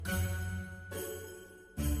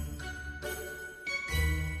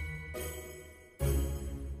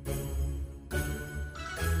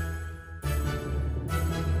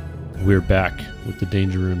We're back with the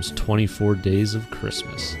Danger Room's 24 Days of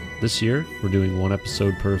Christmas. This year, we're doing one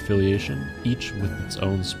episode per affiliation, each with its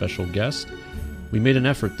own special guest. We made an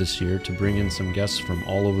effort this year to bring in some guests from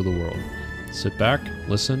all over the world. Sit back,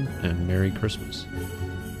 listen, and Merry Christmas.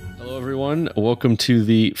 Hello, everyone. Welcome to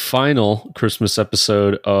the final Christmas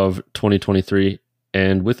episode of 2023.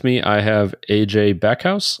 And with me, I have AJ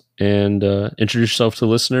Backhouse. And introduce yourself to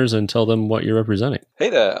listeners and tell them what you're representing.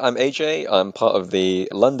 Hey there, I'm AJ. I'm part of the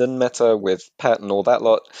London meta with Pat and all that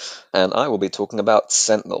lot, and I will be talking about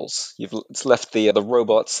Sentinels. It's left the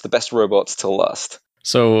robots, the best robots, till last.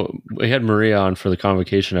 So we had Maria on for the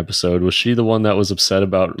convocation episode. Was she the one that was upset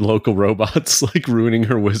about local robots like ruining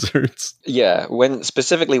her wizards? Yeah,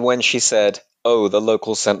 specifically when she said, "Oh, the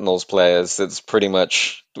local Sentinels players," it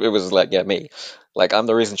was like, yeah, me. Like, I'm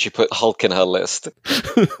the reason she put Hulk in her list.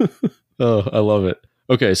 Oh, I love it.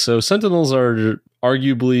 Okay, so Sentinels are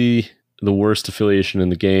arguably the worst affiliation in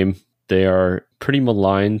the game. They are pretty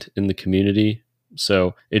maligned in the community.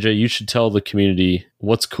 So, AJ, you should tell the community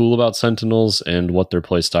what's cool about Sentinels and what their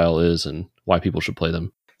playstyle is and why people should play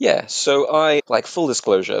them. Yeah, so full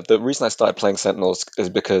disclosure, the reason I started playing Sentinels is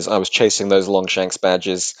because I was chasing those Longshanks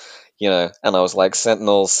badges, and I was like,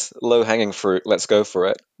 Sentinels, low-hanging fruit, let's go for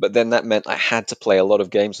it. But then that meant I had to play a lot of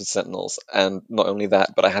games with Sentinels, and not only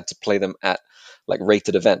that, but I had to play them at,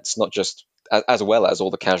 rated events, not just, as well as all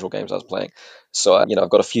the casual games I was playing. So, I've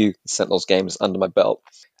got a few Sentinels games under my belt.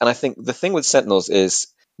 And I think the thing with Sentinels is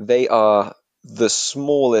they are the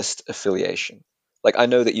smallest affiliation. I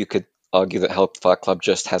know that you could argue that Hellfire Club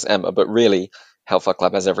just has Emma, but really, Hellfire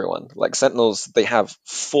Club has everyone. Sentinels, they have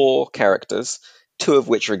 4 characters, 2 of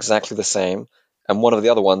which are exactly the same, and one of the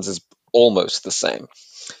other ones is almost the same.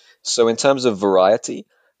 So in terms of variety,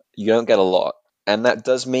 you don't get a lot. And that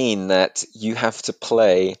does mean that you have to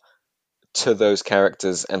play to those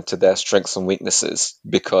characters and to their strengths and weaknesses,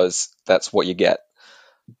 because that's what you get.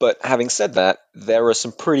 But having said that, there are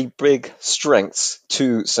some pretty big strengths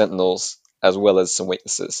to Sentinels, as well as some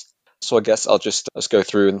weaknesses. So I guess let's go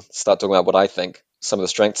through and start talking about what I think some of the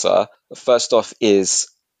strengths are. First off is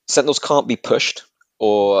Sentinels can't be pushed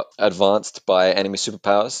or advanced by enemy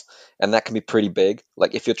superpowers, and that can be pretty big.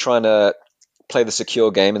 If you're trying to play the secure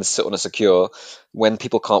game and sit on a secure, when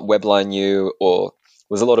people can't webline you, or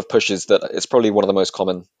there's a lot of pushes, that it's probably one of the most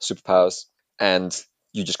common superpowers, and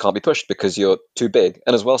you just can't be pushed because you're too big.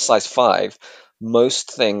 And as well, size 5,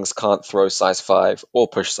 most things can't throw size 5 or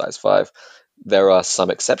push size 5. There are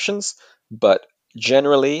some exceptions, but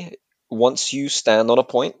generally, once you stand on a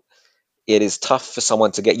point, it is tough for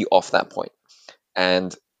someone to get you off that point.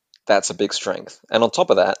 And that's a big strength. And on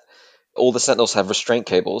top of that, all the Sentinels have restraint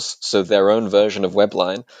cables, so their own version of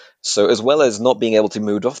webline. So as well as not being able to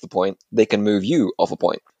move off the point, they can move you off a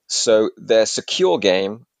point. So their secure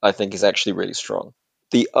game, I think, is actually really strong.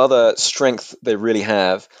 The other strength they really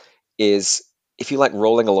have is, if you like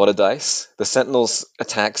rolling a lot of dice, the Sentinels'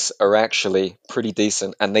 attacks are actually pretty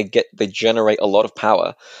decent, and they generate a lot of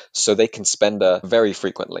power, so they can spender very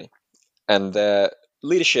frequently. And their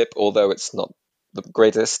leadership, although it's not the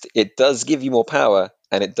greatest, it does give you more power,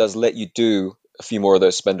 and it does let you do a few more of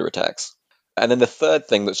those spender attacks. And then the third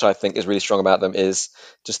thing which I think is really strong about them is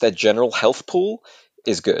just their general health pool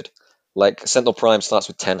is good. Sentinel Prime starts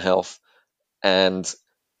with 10 health, and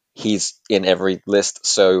he's in every list,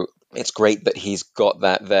 so it's great that he's got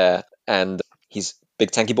that there, and he's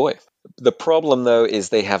big tanky boy. The problem, though, is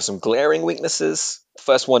they have some glaring weaknesses.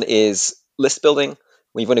 First one is list building.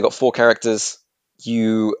 When you've only got 4 characters,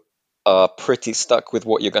 you are pretty stuck with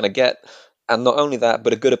what you're going to get. And not only that,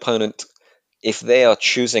 but a good opponent, if they are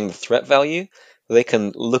choosing the threat value, they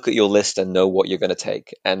can look at your list and know what you're going to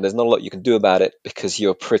take. And there's not a lot you can do about it because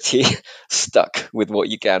you're pretty stuck with what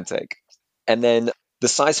you can take. And then the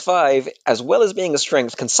size 5, as well as being a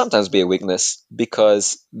strength, can sometimes be a weakness,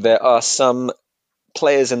 because there are some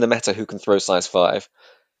players in the meta who can throw size 5.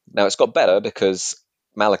 Now, it's got better because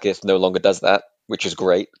Malekith no longer does that, which is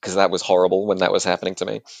great, because that was horrible when that was happening to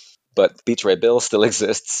me. But Beta Ray Bill still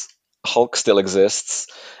exists, Hulk still exists,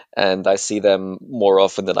 and I see them more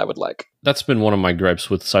often than I would like. That's been one of my gripes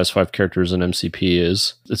with size 5 characters in MCP,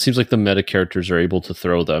 is it seems like the meta characters are able to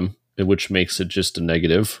throw them, which makes it just a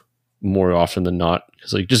negative more often than not.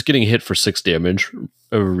 Because just getting hit for 6 damage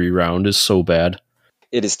every round is so bad.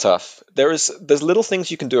 It is tough. There's little things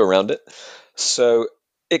you can do around it. So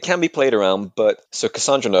it can be played around, but so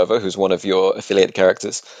Cassandra Nova, who's one of your affiliated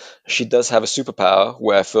characters, she does have a superpower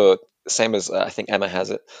where, for same as I think Emma has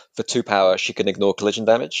it, for 2 power, she can ignore collision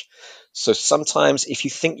damage. So sometimes if you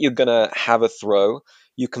think you're going to have a throw,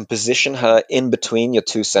 you can position her in between your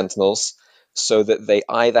 2 Sentinels so that they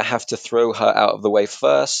either have to throw her out of the way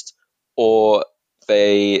first, or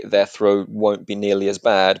their throw won't be nearly as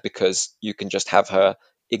bad because you can just have her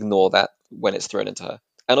ignore that when it's thrown into her.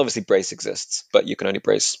 And obviously brace exists, but you can only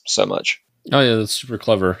brace so much. Oh yeah, that's super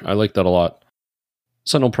clever. I like that a lot.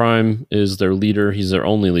 Sentinel Prime is their leader. He's their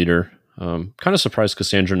only leader. Kind of surprised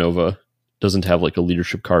Cassandra Nova doesn't have like a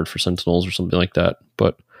leadership card for Sentinels or something like that.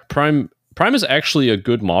 But Prime is actually a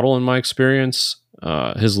good model in my experience.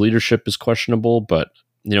 His leadership is questionable, but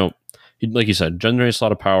he, like you said, generates a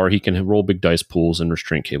lot of power. He can roll big dice pools, and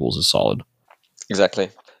restraint cables is solid. Exactly.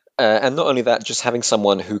 And not only that, just having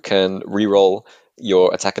someone who can reroll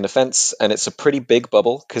your attack and defense, and it's a pretty big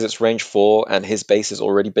bubble because it's range 4 and his base is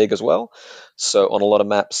already big as well. So on a lot of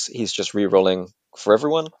maps, he's just rerolling for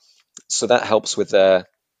everyone. So that helps with their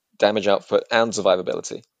damage output and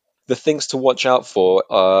survivability. The things to watch out for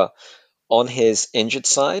are on his injured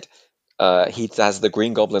side. He has the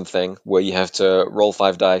Green Goblin thing where you have to roll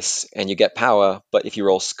 5 dice and you get power, but if you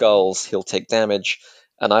roll skulls, he'll take damage.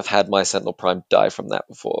 And I've had my Sentinel Prime die from that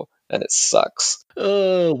before, and it sucks.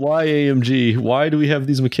 Why AMG? Why do we have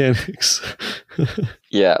these mechanics?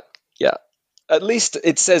 Yeah, yeah. At least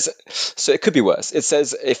it says, so it could be worse. It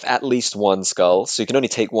says if at least one skull, so you can only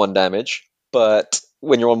take 1 damage, but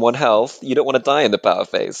when you're on 1 health, you don't want to die in the power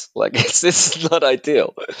phase. Like, it's not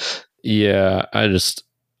ideal. Yeah,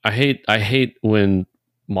 I hate when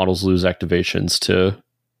models lose activations to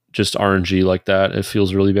just RNG like that. It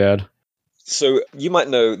feels really bad. So you might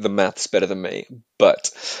know the maths better than me, but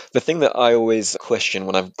the thing that I always question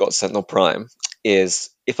when I've got Sentinel Prime is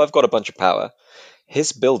if I've got a bunch of power,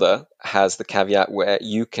 his builder has the caveat where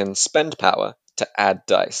you can spend power to add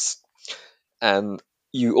dice. And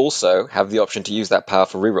you also have the option to use that power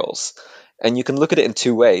for rerolls. And you can look at it in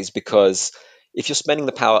 2 ways because if you're spending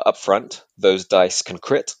the power up front, those dice can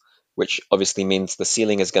crit, which obviously means the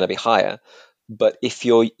ceiling is going to be higher. But if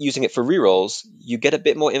you're using it for rerolls, you get a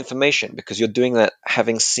bit more information because you're doing that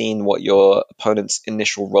having seen what your opponent's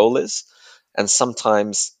initial roll is. And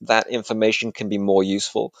sometimes that information can be more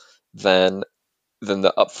useful than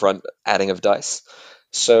the upfront adding of dice.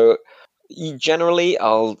 So generally,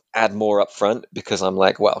 I'll add more upfront because I'm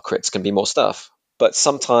like, well, crits can be more stuff. But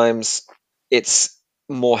sometimes it's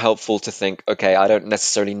more helpful to think, okay, I don't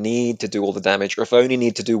necessarily need to do all the damage, or if I only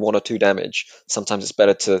need to do 1 or 2 damage, sometimes it's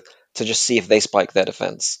better to just see if they spike their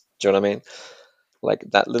defense. Do you know what I mean? Like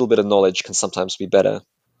that little bit of knowledge can sometimes be better.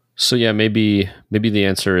 So yeah, maybe the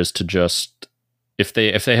answer is to just if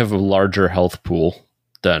they have a larger health pool,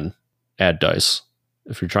 then add dice.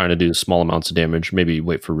 If you're trying to do small amounts of damage, maybe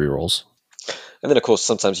wait for rerolls. And then, of course,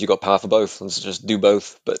 sometimes you got power for both, and so just do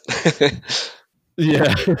both. But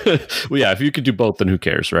Yeah, well, yeah. If you could do both, then who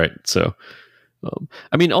cares, right? So,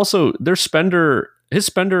 I mean, also his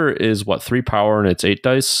spender is what 3 power and it's 8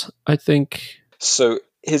 dice, I think. So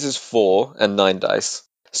his is 4 and 9 dice.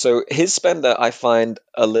 So his spender, I find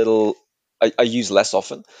a little. I use less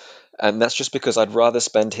often, and that's just because I'd rather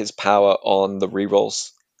spend his power on the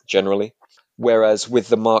rerolls generally. Whereas with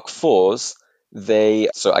the Mark IVs,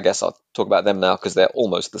 so I guess I'll talk about them now because they're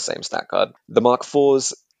almost the same stat card. The Mark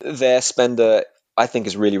IVs, their spender, I think,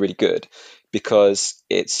 is really, really good because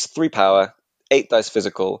it's 3 power, 8 dice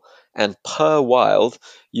physical, and per wild,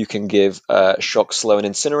 you can give shock, slow, and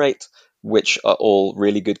incinerate, which are all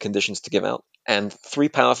really good conditions to give out. And 3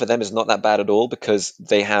 power for them is not that bad at all because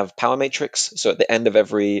they have power matrix. So at the end of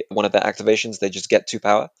every one of their activations, they just get 2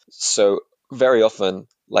 power. So very often,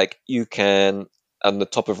 like you can, on the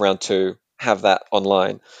top of round 2, have that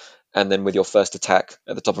online. And then with your first attack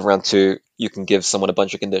at the top of round 2, you can give someone a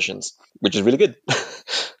bunch of conditions, which is really good.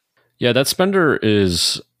 Yeah, that's probably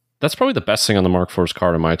the best thing on the Mark IV's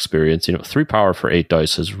card in my experience. 3 power for 8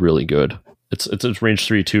 dice is really good. It's range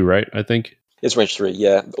 3 too, right? I think. It's range 3,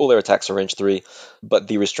 yeah. All their attacks are range 3, but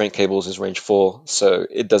the restraint cables is range 4, so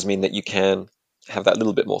it does mean that you can have that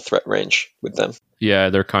little bit more threat range with them.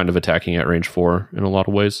 Yeah, they're kind of attacking at range 4 in a lot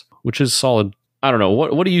of ways, which is solid. I don't know.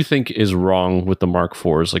 What do you think is wrong with the Mark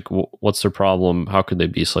IVs? Like, what's their problem? How could they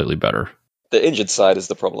be slightly better? The injured side is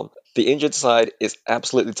the problem. The injured side is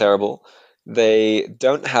absolutely terrible. They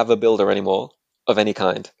don't have a builder anymore of any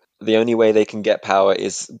kind. The only way they can get power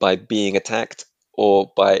is by being attacked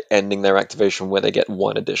or by ending their activation where they get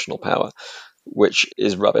 1 additional power, which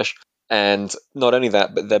is rubbish. And not only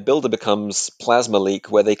that, but their builder becomes Plasma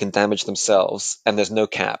Leak where they can damage themselves and there's no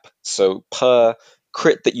cap. So per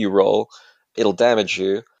crit that you roll, it'll damage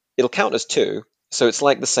you. It'll count as 2. So it's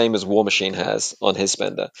like the same as War Machine has on his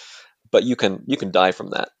spender. But you can die from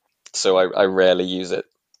that. So I rarely use it.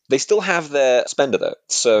 They still have their spender though.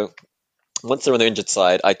 So once they're on the injured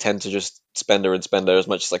side, I tend to just spender as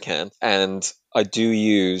much as I can. And I do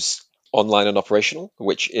use online and operational,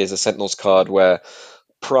 which is a Sentinels card where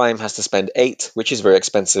Prime has to spend 8, which is very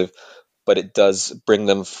expensive, but it does bring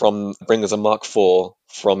us a Mark 4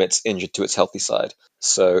 from its injured to its healthy side.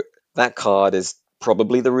 So that card is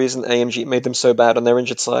probably the reason AMG made them so bad on their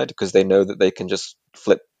injured side, because they know that they can just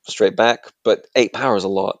flip straight back. But 8 power is a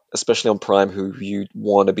lot, especially on Prime, who you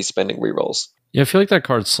want to be spending rerolls. Yeah, I feel like that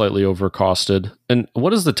card's slightly overcosted. And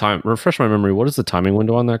what is the time? Refresh my memory. What is the timing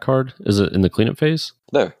window on that card? Is it in the cleanup phase?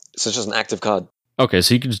 No, it's just an active card. Okay,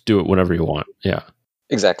 so you can just do it whenever you want. Yeah.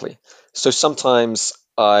 Exactly. So sometimes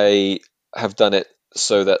I have done it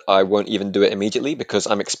so that I won't even do it immediately because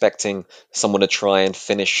I'm expecting someone to try and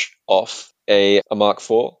finish off a Mark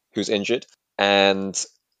IV who's injured, and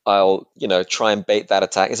I'll try and bait that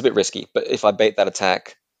attack. It's a bit risky, but if I bait that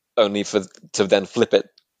attack only to then flip it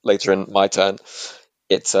later in my turn,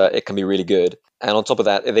 it can be really good. And on top of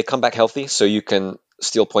that, they come back healthy, so you can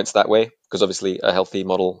steal points that way, because obviously a healthy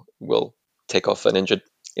model will take off an injured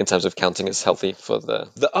in terms of counting as healthy for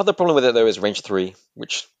the other problem with it, though, is range 3,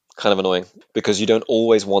 which kind of annoying because you don't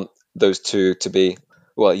always want those two to be,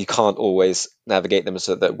 well, you can't always navigate them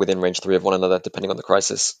so that within range 3 of one another, depending on the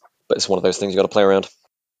crisis. But it's one of those things you got to play around.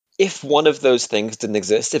 If one of those things didn't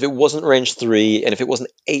exist, if it wasn't range 3 and if it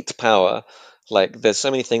wasn't 8 power, like there's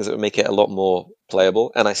so many things that would make it a lot more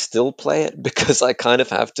playable, and I still play it because I kind of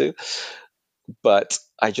have to, but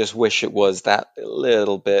I just wish it was that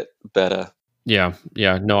little bit better. Yeah.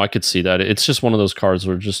 No, I could see that. It's just one of those cards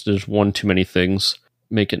where just there's one too many things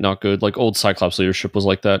make it not good. Like old Cyclops leadership was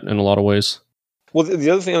like that in a lot of ways. Well, the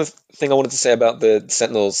other thing I wanted to say about the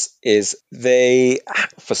Sentinels is they,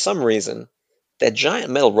 for some reason, they're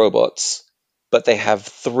giant metal robots, but they have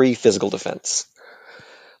 3 physical defense.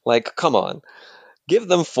 Like, come on, give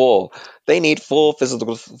them 4. They need 4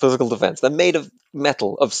 physical defense. They're made of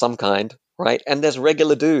metal of some kind, right? And there's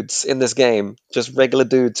regular dudes in this game, just regular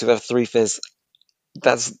dudes who have 3 phys.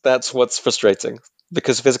 That's what's frustrating,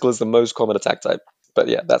 because physical is the most common attack type. But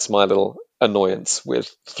yeah, that's my little annoyance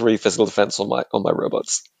with 3 physical defense on my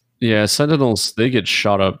robots. Yeah, Sentinels, they get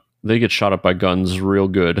shot up. They get shot up by guns real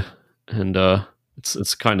good. And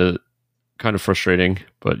it's kind of frustrating,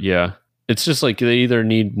 but yeah. It's just like they either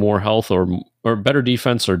need more health or better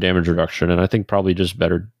defense or damage reduction, and I think probably just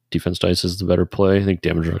better defense dice is the better play. I think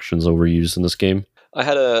damage reduction is overused in this game. I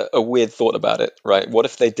had a weird thought about it, right? What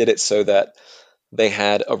if they did it so that they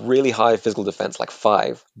had a really high physical defense, like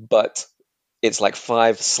 5, but it's like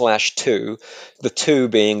 5/2, the 2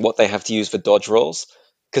 being what they have to use for dodge rolls,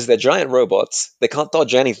 because they're giant robots. They can't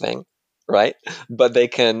dodge anything, right? But they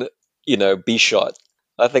can, be shot.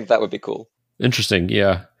 I think that would be cool. Interesting,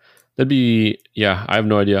 yeah. Yeah, I have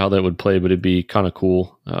no idea how that would play, but it'd be kind of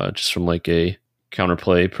cool, just from like a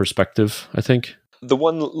counterplay perspective, I think. The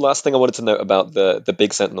one last thing I wanted to note about the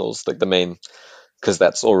big Sentinels, like the main, because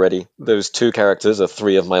that's already, those 2 characters are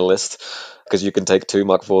 3 of my list, because you can take 2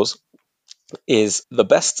 Mark IVs, is the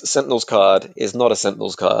best Sentinels card is not a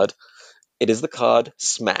Sentinels card. It is the card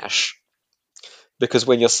Smash. Because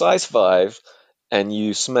when you're size 5 and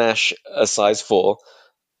you smash a size 4,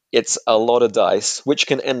 it's a lot of dice, which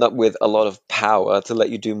can end up with a lot of power to let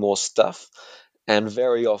you do more stuff. And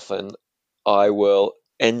very often, I will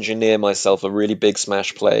engineer myself a really big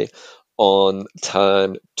smash play on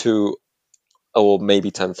turn 2 or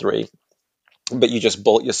maybe turn 3. But you just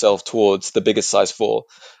bolt yourself towards the biggest size 4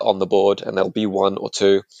 on the board, and there'll be 1 or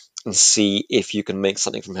 2, and see if you can make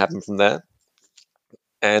something happen from there.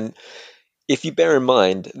 And if you bear in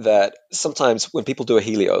mind that sometimes when people do a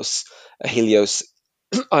Helios,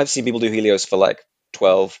 I've seen people do Helios for like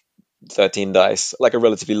 12, 13 dice, like a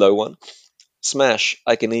relatively low one. Smash,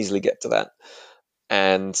 I can easily get to that.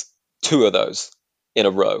 And 2 of those in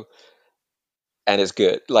a row, and it's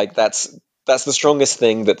good. Like that's the strongest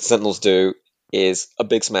thing that Sentinels do, is a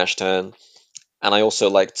big smash turn. And I also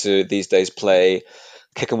like to these days play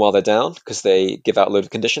kick them while they're down, because they give out a load of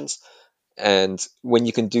conditions. And when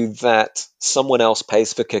you can do that, someone else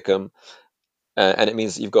pays for kick 'em, and it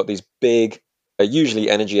means that you've got these big, usually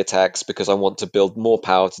energy attacks, because I want to build more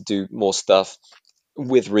power to do more stuff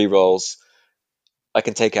with rerolls. I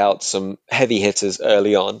can take out some heavy hitters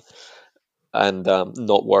early on and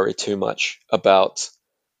not worry too much about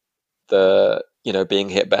the being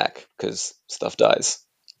hit back, because stuff dies,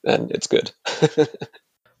 and it's good.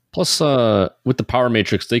 Plus, with the power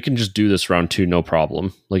matrix, they can just do this round 2, no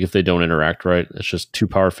problem. Like if they don't interact, right? It's just 2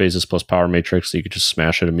 power phases plus power matrix, so you could just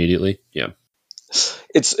smash it immediately. Yeah.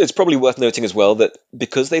 It's probably worth noting as well that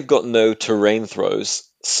because they've got no terrain throws,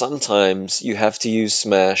 sometimes you have to use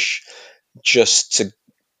smash just to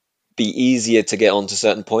be easier to get onto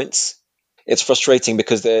certain points. It's frustrating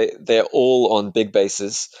because they're all on big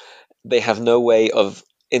bases. They have no way of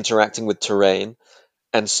interacting with terrain,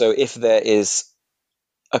 and so if there is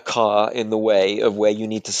a car in the way of where you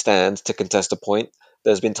need to stand to contest a point,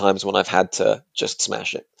 there's been times when I've had to just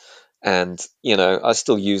smash it. And, I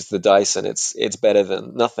still use the dice and it's better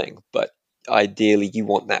than nothing, but ideally you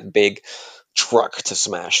want that big truck to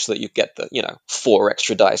smash so that you get the, 4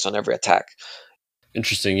 extra dice on every attack.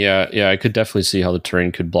 Interesting. Yeah, yeah, I could definitely see how the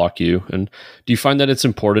terrain could block you. And do you find that it's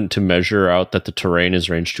important to measure out that the terrain is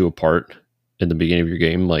range 2 apart in the beginning of your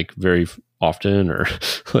game, like very often, or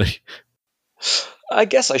like? I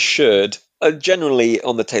guess I should. Generally,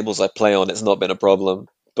 on the tables I play on, it's not been a problem.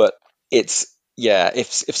 But yeah, if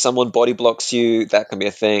someone body blocks you, that can be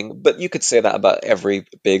a thing. But you could say that about every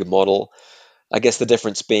big model. I guess the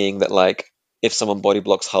difference being that, like, if someone body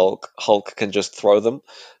blocks Hulk, Hulk can just throw them.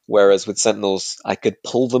 Whereas with Sentinels, I could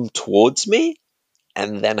pull them towards me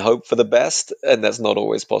and then hope for the best, and that's not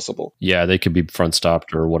always possible. Yeah, they could be front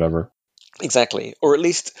stopped or whatever. Exactly. Or at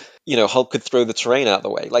least, Hulk could throw the terrain out of the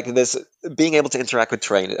way. Like, there's being able to interact with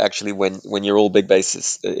terrain, actually, when you're all big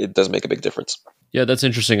bases, it does make a big difference. Yeah, that's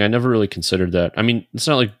interesting. I never really considered that. I mean, it's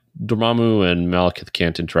not like Dormammu and Malekith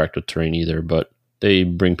can't interact with terrain either, but they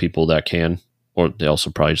bring people that can, or they also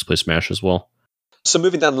probably just play Smash as well. So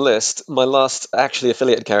moving down the list, my last actually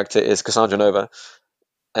affiliated character is Cassandra Nova,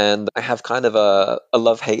 and I have kind of a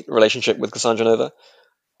love-hate relationship with Cassandra Nova.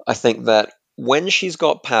 I think that when she's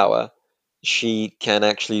got power, she can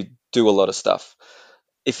actually do a lot of stuff.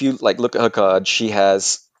 If you look at her card, she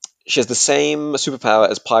has the same superpower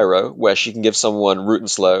as Pyro, where she can give someone root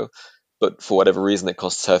and slow, but for whatever reason it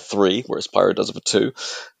costs her 3, whereas Pyro does it for 2.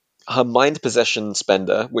 Her mind possession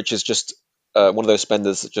spender, which is just one of those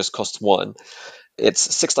spenders that just costs 1. It's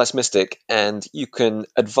 6 dice mystic, and you can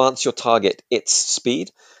advance your target its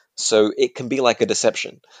speed, so it can be like a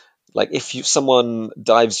deception. Like, if someone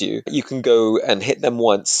dives you, you can go and hit them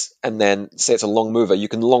once, and then say it's a long mover, you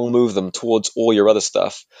can long move them towards all your other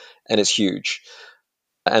stuff, and it's huge.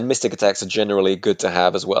 And mystic attacks are generally good to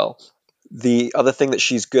have as well. The other thing that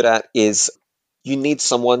she's good at is you need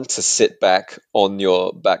someone to sit back on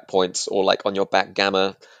your back points, or like on your back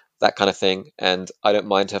gamma, that kind of thing. And I don't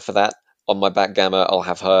mind her for that. On my back gamma, I'll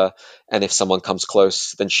have her. And if someone comes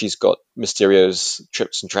close, then she's got Mysterio's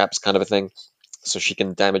trips and traps kind of a thing, so she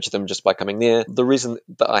can damage them just by coming near. The reason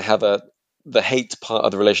that I have the hate part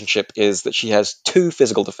of the relationship is that she has 2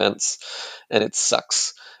 physical defense, and it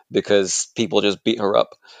sucks because people just beat her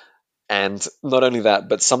up. And not only that,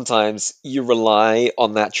 but sometimes you rely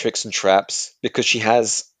on that tricks and traps because she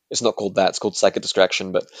has. It's not called that, it's called Psychic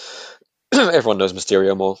Distraction, but everyone knows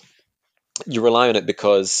Mysterio more. You rely on it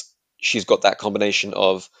because she's got that combination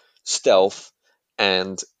of stealth,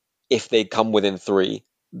 and if they come within 3,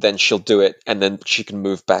 then she'll do it, and then she can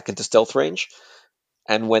move back into stealth range.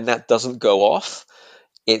 And when that doesn't go off,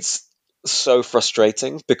 it's so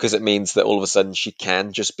frustrating because it means that all of a sudden she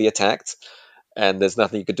can just be attacked, and there's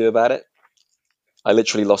nothing you could do about it. I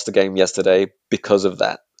literally lost a game yesterday because of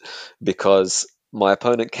that. Because my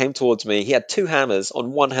opponent came towards me, he had 2 hammers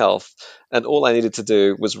on 1 health, and all I needed to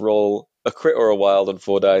do was roll a crit or a wild on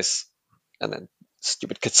 4 dice, and then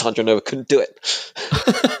stupid Cassandra Nova couldn't do it.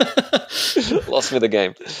 Lost me the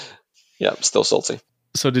game. Yeah, I'm still salty.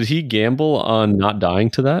 So did he gamble on not dying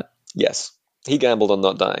to that? Yes, he gambled on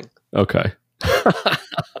not dying. Okay.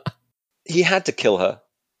 He had to kill her.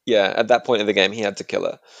 Yeah, at that point in the game, he had to kill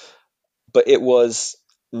her. But it was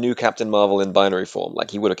new Captain Marvel in binary form.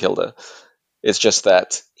 Like, he would have killed her. It's just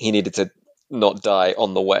that he needed to not die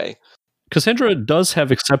on the way. Cassandra does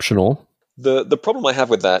have exceptional. The problem I have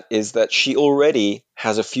with that is that she already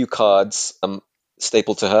has a few cards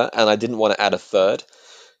stapled to her, and I didn't want to add a third.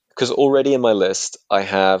 Because already in my list, I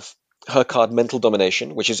have her card Mental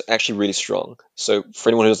Domination, which is actually really strong. So for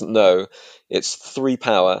anyone who doesn't know, it's 3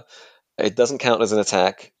 power. It doesn't count as an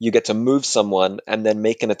attack. You get to move someone and then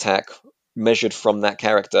make an attack measured from that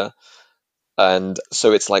character. And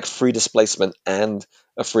so it's like free displacement and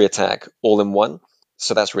a free attack all in one.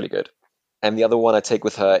 So that's really good. And the other one I take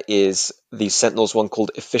with her is the Sentinels one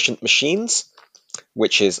called Efficient Machines,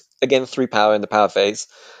 which is, again, 3 power in the power phase.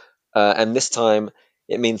 And this time,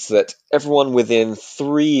 it means that everyone within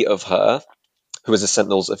 3 of her, who is a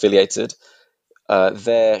Sentinels affiliated,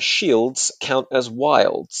 their shields count as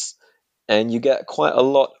wilds. And you get quite a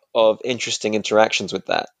lot of interesting interactions with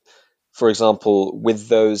that. For example, with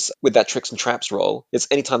that tricks and traps roll, it's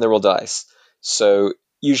anytime they roll dice. So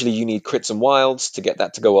usually you need crits and wilds to get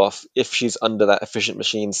that to go off. If she's under that efficient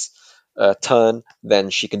machine's turn,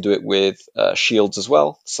 then she can do it with shields as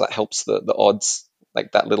well. So that helps the odds,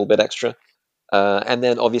 like that little bit extra. And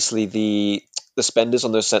then obviously the spenders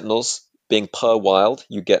on those sentinels being per wild,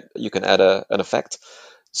 you can add an effect.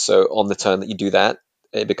 So on the turn that you do that,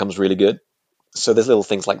 it becomes really good. So there's little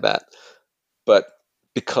things like that. But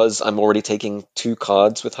because I'm already taking 2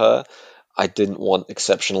 cards with her, I didn't want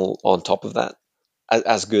exceptional on top of that,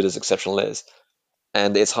 as good as exceptional is.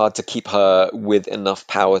 And it's hard to keep her with enough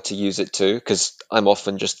power to use it too, because I'm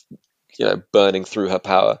often just burning through her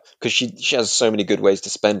power, because she has so many good ways to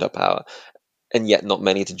spend her power, and yet not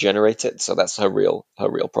many to generate it. So that's her real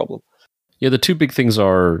problem. Yeah, the two big things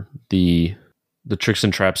are the tricks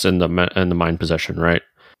and traps and the mind possession, right?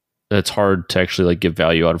 It's hard to actually like give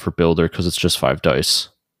value out of her builder because it's just 5 dice.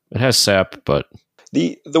 It has sap, but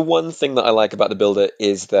The one thing that I like about the builder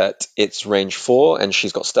is that it's range 4 and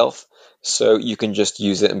she's got stealth, so you can just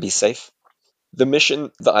use it and be safe. The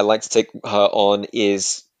mission that I like to take her on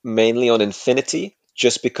is mainly on Infinity,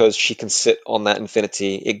 just because she can sit on that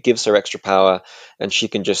Infinity. It gives her extra power, and she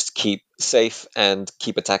can just keep safe and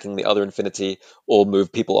keep attacking the other Infinity or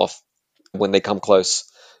move people off when they come close.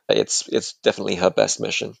 It's definitely her best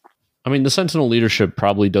mission. I mean, the Sentinel leadership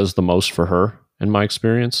probably does the most for her, in my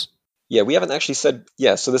experience. Yeah, we haven't actually said.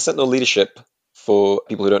 Yeah, so the Sentinel leadership, for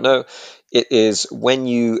people who don't know, it is when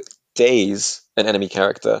you daze an enemy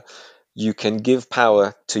character, you can give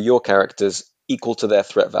power to your characters equal to their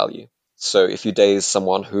threat value. So if you daze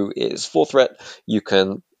someone who is 4 threat, you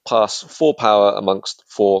can pass 4 power amongst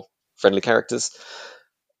 4 friendly characters.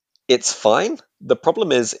 It's fine. The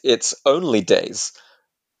problem is it's only daze,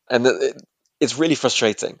 and it's really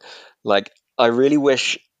frustrating. Like, I really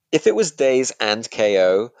wish if it was daze and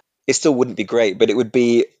KO, it still wouldn't be great, but it would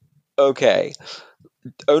be okay.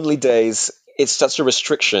 Only daze, it's such a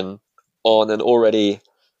restriction on an already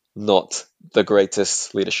not the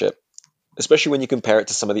greatest leadership, especially when you compare it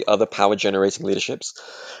to some of the other power generating leaderships.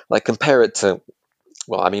 Like, compare it to,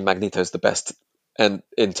 well, I mean, Magneto's the best, and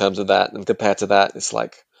in terms of that, and compared to that, it's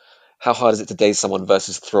like, how hard is it to daze someone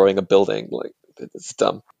versus throwing a building? Like, it's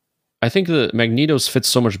dumb. I think the Magneto's fits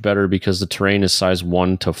so much better because the terrain is size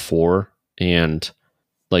 1 to 4, and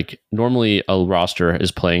like normally a roster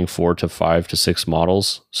is playing 4 to 5 to 6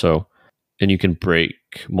 models. So, and you can break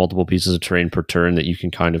multiple pieces of terrain per turn that you can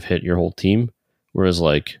kind of hit your whole team. Whereas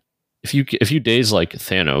like if you daze like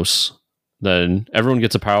Thanos, then everyone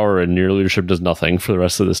gets a power and your leadership does nothing for the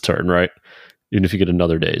rest of this turn, right? Even if you get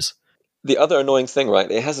another daze. The other annoying thing, right,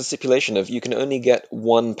 it has a stipulation of you can only get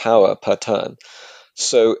 1 power per turn.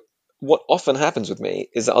 So what often happens with me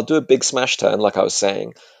is that I'll do a big smash turn, like I was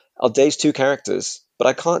saying. I'll daze 2 characters, but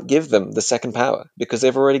I can't give them the second power because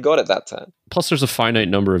they've already got it that turn. Plus, there's a finite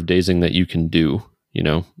number of dazing that you can do,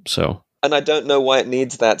 So And I don't know why it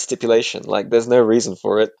needs that stipulation. Like, there's no reason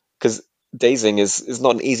for it, because dazing is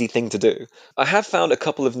not an easy thing to do. I have found a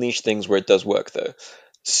couple of niche things where it does work, though.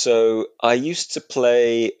 So I used to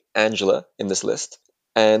play Angela in this list,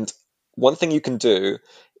 and one thing you can do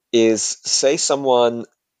is say someone,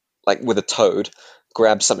 like with a toad,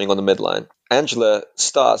 grabs something on the midline. Angela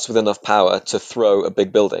starts with enough power to throw a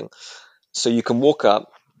big building. So you can walk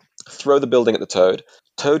up, throw the building at the toad.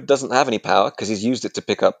 Toad doesn't have any power because he's used it to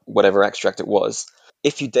pick up whatever extract it was.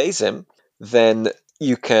 If you daze him, then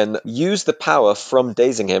you can use the power from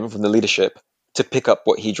dazing him, from the leadership, to pick up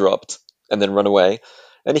what he dropped and then run away.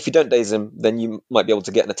 And if you don't daze him, then you might be able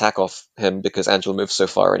to get an attack off him because Angela moves so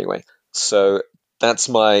far anyway. So that's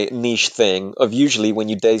my niche thing of usually when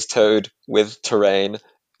you daze Toad with terrain,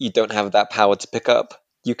 you don't have that power to pick up.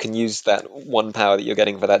 You can use that 1 power that you're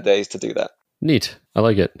getting for that daze to do that. neat. I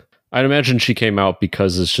like it. I'd imagine she came out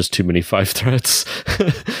because it's just too many 5 threats.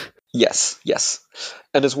 Yes, yes.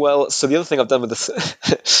 And as well, so the other thing I've done with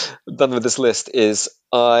this done with this list is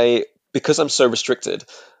because I'm so restricted,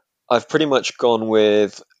 I've pretty much gone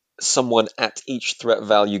with someone at each threat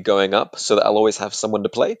value going up so that I'll always have someone to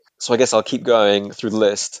play. So I guess I'll keep going through the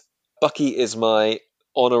list. Bucky is my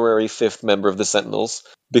honorary 5th member of the Sentinels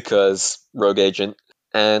because rogue agent.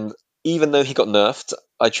 And even though he got nerfed,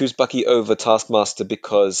 I choose Bucky over Taskmaster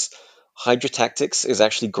because Hydra Tactics is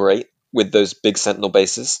actually great with those big Sentinel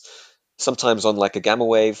bases. Sometimes on like a Gamma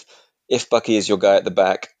Wave, if Bucky is your guy at the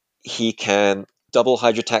back, he can double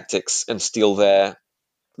Hydra Tactics and steal there,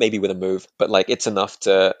 maybe with a move, but like it's enough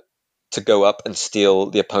to go up and steal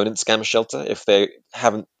the opponent's Gamma Shelter if they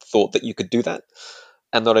haven't thought that you could do that.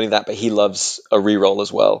 And not only that, but he loves a reroll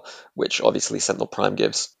as well, which obviously Sentinel Prime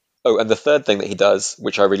gives. Oh, and the third thing that he does,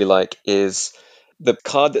 which I really like, is the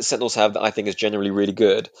card that Sentinels have that I think is generally really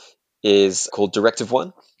good is called Directive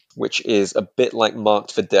One, which is a bit like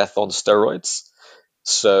Marked for Death on steroids.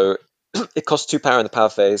 So it costs 2 power in the power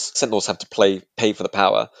phase. Sentinels have to pay for the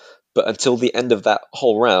power, but until the end of that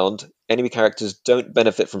whole round, enemy characters don't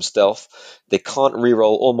benefit from stealth. They can't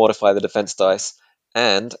reroll or modify the defense dice,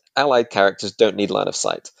 and allied characters don't need line of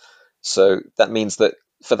sight. So that means that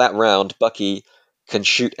for that round, Bucky can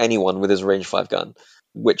shoot anyone with his range 5 gun,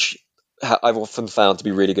 which I've often found to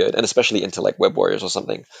be really good, and especially into like Web Warriors or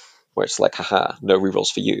something, where it's like, haha, no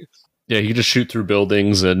rerolls for you. Yeah, he can just shoot through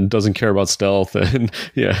buildings and doesn't care about stealth. And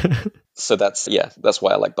yeah. So that's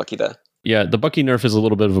why I like Bucky there. Yeah, the Bucky nerf is a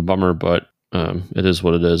little bit of a bummer, but it is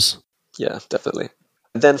what it is. Yeah, definitely.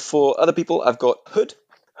 Then for other people, I've got Hood.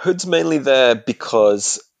 Hood's mainly there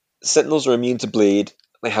because Sentinels are immune to bleed.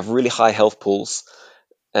 They have really high health pools,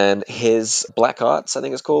 and his Black Arts, I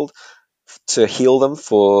think it's called, to heal them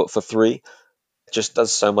for 3, just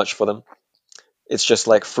does so much for them. It's just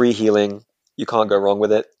like free healing. You can't go wrong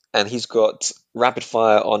with it. And he's got rapid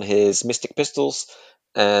fire on his Mystic Pistols,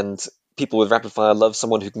 and people with rapid fire love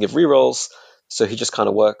someone who can give rerolls, so he just kind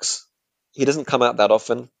of works. He doesn't come out that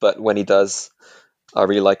often, but when he does, I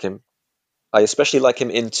really like him. I especially like him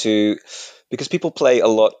because people play a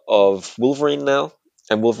lot of Wolverine now,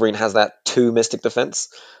 and Wolverine has that 2 Mystic defense,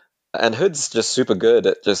 and Hood's just super good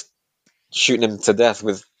at just shooting him to death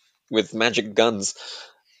with magic guns.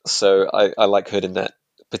 So I like Hood in that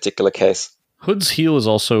particular case. Hood's heal is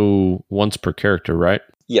also once per character, right?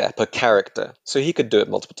 Yeah, per character. So he could do it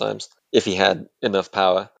multiple times if he had enough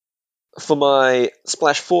power. For my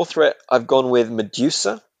Splash 4 threat, I've gone with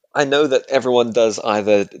Medusa. I know that everyone does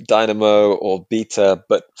either Dynamo or Beta,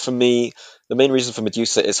 but for me, the main reason for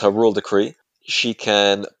Medusa is her Royal Decree. She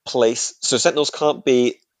can place... So Sentinels can't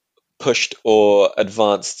be pushed or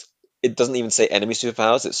advanced. It doesn't even say enemy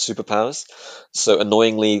superpowers, it's superpowers. So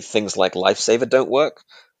annoyingly, things like Lifesaver don't work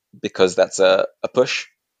because that's a push.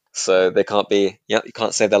 So they can't be, you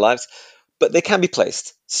can't save their lives. But they can be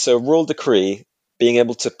placed. So Royal Decree, being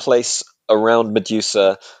able to place around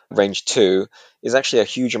Medusa range 2, is actually a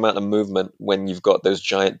huge amount of movement when you've got those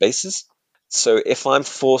giant bases. So if I'm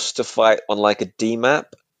forced to fight on like a D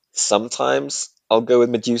map, sometimes I'll go with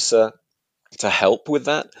Medusa to help with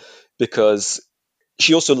that, because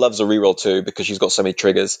she also loves a reroll too, because she's got so many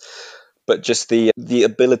triggers. But just the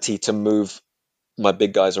ability to move my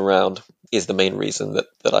big guys around is the main reason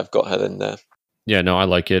that I've got her in there. Yeah, no, I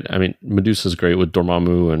like it. I mean, Medusa's great with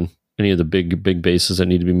Dormammu and any of the big bases that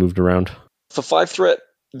need to be moved around. For 5 threat,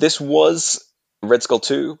 this was Red Skull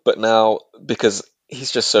 2, but now, because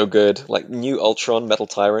he's just so good, like new Ultron, Metal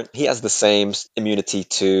Tyrant, he has the same immunity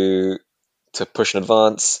to push and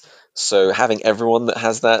advance. So having everyone that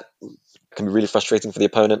has that can be really frustrating for the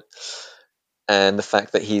opponent. And the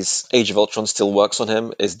fact that he's Age of Ultron still works on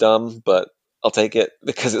him is dumb, but I'll take it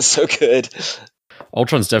because it's so good.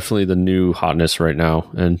 Ultron's definitely the new hotness right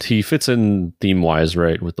now, and he fits in theme-wise,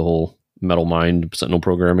 right, with the whole Metal Mind Sentinel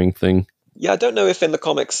programming thing. Yeah, I don't know if in the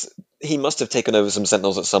comics he must have taken over some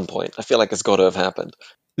Sentinels at some point. I feel like it's got to have happened.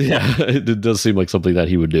 Yeah, it does seem like something that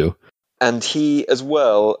he would do. And he as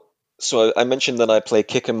well, so I mentioned that I play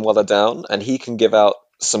Kick Him While They're Down, and he can give out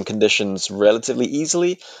some conditions relatively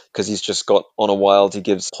easily, because he's just got on a wild, he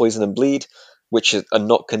gives poison and bleed, which are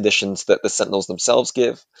not conditions that the Sentinels themselves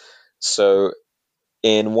give. So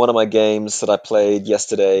in one of my games that I played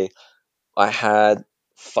yesterday, I had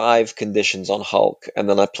 5 conditions on Hulk, and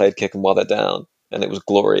then I played Kick 'em While They're Down, and it was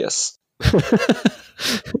glorious.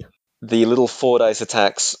 The little 4 dice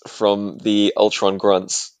attacks from the Ultron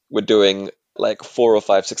grunts were doing like 4 or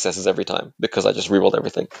 5 successes every time, because I just rerolled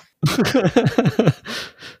everything.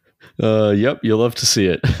 Yep, you'll love to see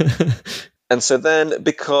it. And so then,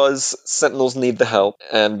 because Sentinels need the help,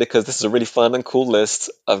 and because this is a really fun and cool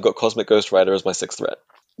list, I've got Cosmic Ghost Rider as my 6th threat.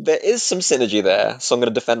 There is some synergy there, so I'm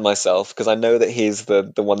going to defend myself, because I know that he's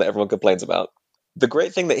the one that everyone complains about. The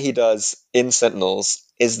great thing that he does in Sentinels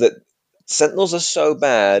is that Sentinels are so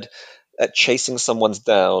bad at chasing someone's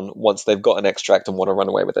down once they've got an extract and want to run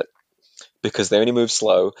away with it, because they only move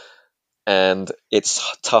slow, and it's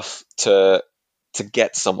tough to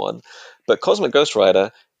get someone. But Cosmic Ghost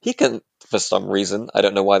Rider, he can, for some reason, I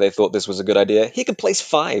don't know why they thought this was a good idea, he can place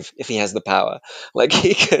 5 if he has the power. Like,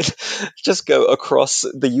 he could just go across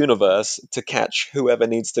the universe to catch whoever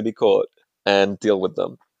needs to be caught and deal with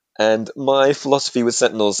them. And my philosophy with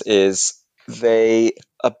Sentinels is they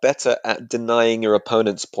are better at denying your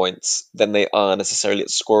opponent's points than they are necessarily at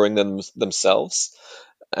scoring them themselves.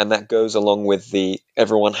 And that goes along with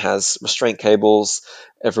everyone has restraint cables,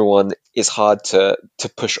 everyone is hard to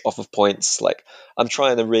push off of points. Like, I'm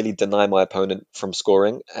trying to really deny my opponent from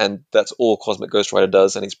scoring, and that's all Cosmic Ghost Rider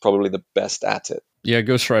does, and he's probably the best at it. Yeah,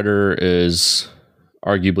 Ghost Rider is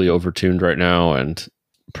arguably overtuned right now, and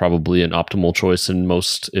probably an optimal choice in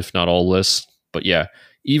most, if not all, lists. But yeah,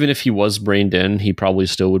 even if he was brained in, he probably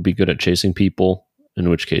still would be good at chasing people, in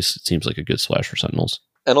which case it seems like a good slash for Sentinels.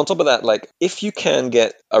 And on top of that, like, if you can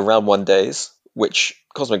get around 1 days, which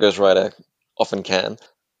Cosmic Ghost Rider often can,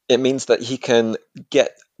 it means that he can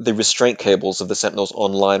get the restraint cables of the Sentinels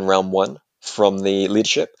online round 1 from the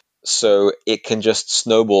leadership. So it can just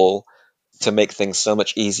snowball to make things so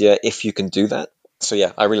much easier if you can do that. So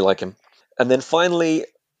yeah, I really like him. And then finally,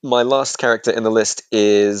 my last character in the list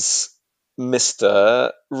is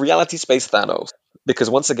Mr. Reality Space Thanos. Because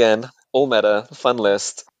once again, all meta, fun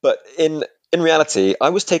list. But in reality, I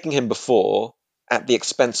was taking him before at the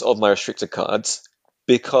expense of my restricted cards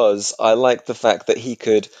because I like the fact that he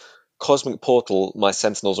could cosmic portal my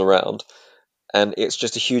Sentinels around, and it's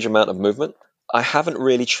just a huge amount of movement. I haven't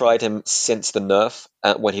really tried him since the nerf,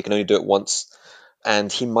 when he can only do it once,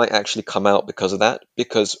 and he might actually come out because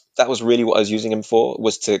that was really what I was using him for,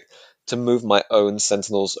 was to move my own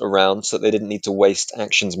Sentinels around so that they didn't need to waste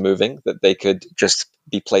actions moving, that they could just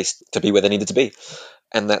be placed to be where they needed to be.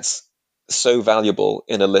 And that's so valuable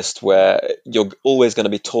in a list where you're always going to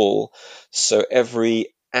be tall, so every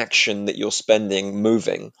action that you're spending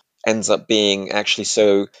moving ends up being actually,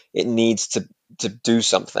 so it needs to do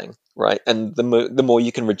something, right? And the more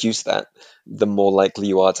you can reduce that, the more likely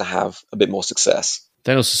you are to have a bit more success.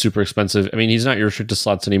 Thanos is super expensive. I mean, he's not your restricted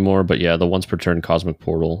slots anymore, but yeah, the once per turn cosmic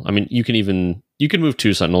portal. I mean, you can move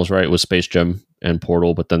two Sentinels, right, with Space Gem and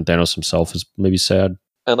Portal, but then Thanos himself is maybe sad.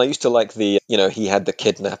 And I used to like he had the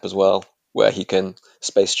kidnap as well, where he can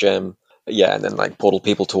Space Gem, yeah, and then like portal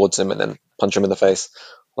people towards him and then punch him in the face.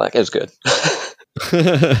 Like, it was good.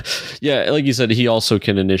 Yeah, like you said, he also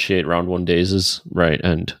can initiate round one dazes, right?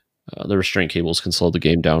 And the restraint cables can slow the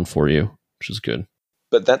game down for you, which is good.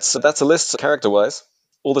 But that's a list character wise.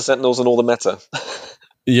 All the Sentinels and all the meta.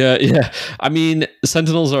 Yeah, yeah. I mean,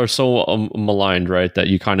 Sentinels are so maligned, right? That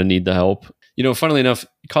you kind of need the help. Funnily enough,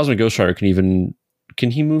 Cosmic Ghost Rider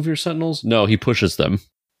can he move your Sentinels? No, he pushes them.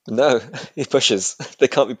 No, he pushes. They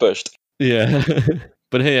can't be pushed. Yeah.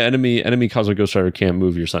 But hey, enemy Cosmic Ghost Rider can't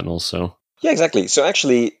move your Sentinels, so. Yeah, exactly. So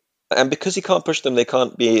actually, and because he can't push them, they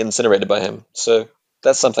can't be incinerated by him. So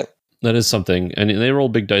that's something. That is something. And they roll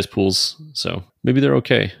big dice pools, so maybe they're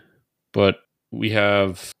okay. But we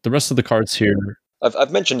have the rest of the cards here.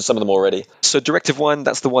 I've mentioned some of them already. So Directive 1,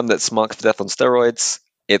 that's the one that's marked for death on steroids.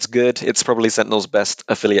 It's good. It's probably Sentinel's best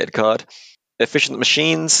affiliated card. Efficient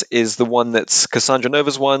Machines is the one that's Cassandra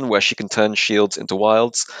Nova's one, where she can turn shields into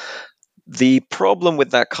wilds. The problem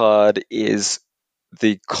with that card is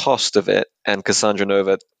the cost of it, and Cassandra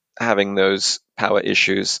Nova having those power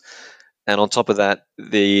issues. And on top of that,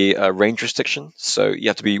 the range restriction. So you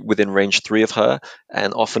have to be within range 3 of her,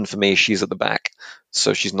 and often for me, she's at the back.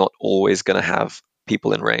 So she's not always going to have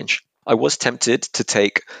people in range. I was tempted to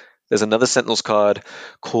take, there's another Sentinels card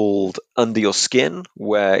called Under Your Skin,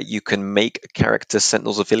 where you can make a character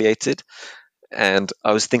Sentinels affiliated. And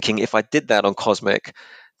I was thinking, if I did that on Cosmic,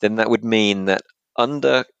 then that would mean that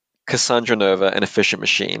under Cassandra Nova and Efficient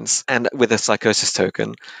Machines, and with a Psychosis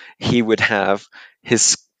token, he would have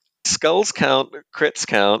his skulls count, crits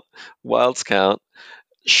count, wilds count,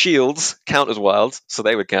 shields count as wilds, so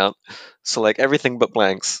they would count. So like everything but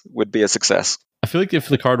blanks would be a success. I feel like if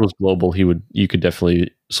the card was global, you could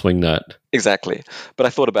definitely swing that. Exactly. But I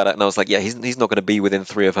thought about it and I was like, yeah, he's not going to be within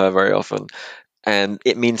 3 of her very often. And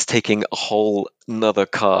it means taking a whole another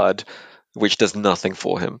card which does nothing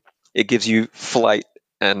for him. It gives you flight,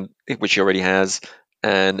 and which he already has,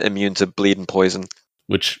 and immune to bleed and poison.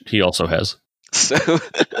 Which he also has. So,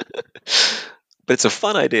 but it's a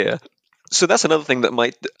fun idea. So that's another thing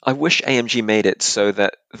that I wish AMG made it so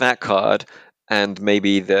that that card, and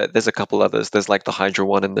maybe there's a couple others. There's like the Hydra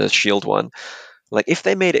one and the Shield one. Like if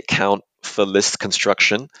they made it count for list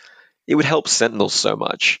construction, it would help Sentinels so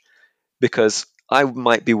much, because I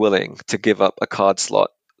might be willing to give up a card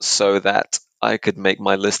slot so that I could make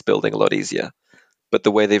my list building a lot easier. But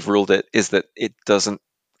the way they've ruled it is that it doesn't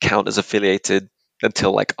count as affiliated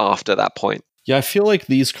until like after that point. Yeah, I feel like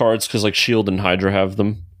these cards, because like Shield and Hydra have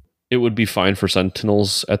them, it would be fine for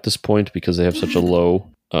Sentinels at this point because they have such a low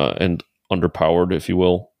and underpowered, if you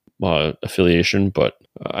will, affiliation. But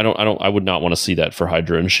I would not want to see that for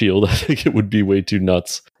Hydra and Shield. I think it would be way too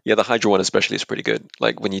nuts. Yeah, the Hydra one especially is pretty good.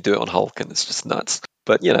 Like when you do it on Hulk, and it's just nuts.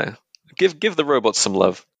 But give the robots some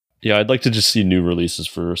love. Yeah, I'd like to just see new releases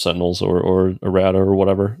for Sentinels or Errata or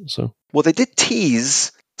whatever. So, well, they did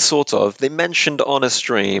tease, sort of. They mentioned on a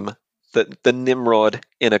stream that the Nimrod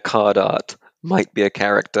in a card art might be a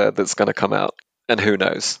character that's going to come out, and who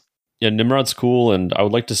knows? Yeah, Nimrod's cool, and I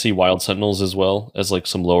would like to see Wild Sentinels as well as like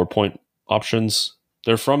some lower point options.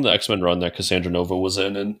 They're from the X-Men run that Cassandra Nova was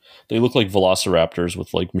in, and they look like Velociraptors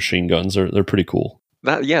with like machine guns. They're pretty cool.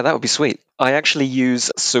 That would be sweet. I actually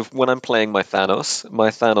so when I'm playing my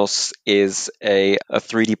Thanos is a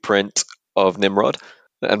 3D print of Nimrod,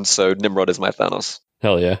 and so Nimrod is my Thanos.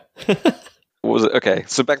 Hell yeah. What was it? Okay,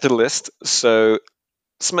 so back to the list. So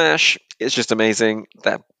Smash is just amazing.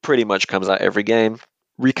 That pretty much comes out every game.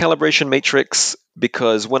 Recalibration matrix,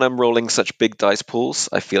 because when I'm rolling such big dice pools,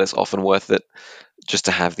 I feel it's often worth it just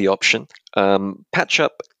to have the option. Patch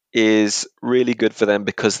up is really good for them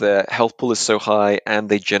because their health pool is so high and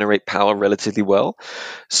they generate power relatively well.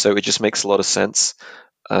 So it just makes a lot of sense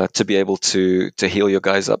to be able to heal your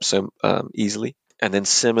guys up so easily. And then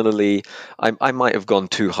similarly, I might have gone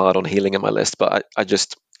too hard on healing in my list, but I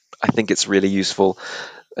think it's really useful,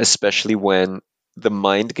 especially when the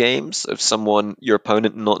mind games of your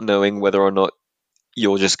opponent not knowing whether or not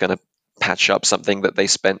you're just going to patch up something that they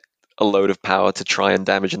spent a load of power to try and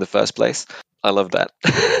damage in the first place. I love that.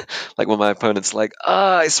 Like when my opponent's like,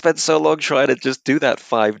 I spent so long trying to just do that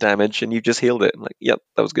 5 damage and you just healed it. I'm like, yep,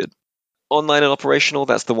 that was good. Online and operational,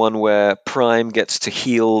 that's the one where Prime gets to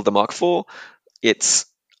heal the Mark IV.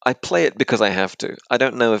 I play it because I have to. I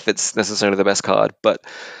don't know if it's necessarily the best card, but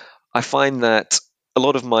I find that a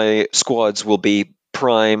lot of my squads will be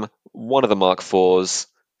Prime, one of the Mark IVs,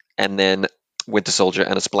 and then Winter Soldier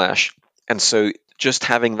and a Splash. And so just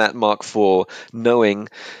having that Mark IV, knowing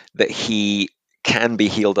that he can be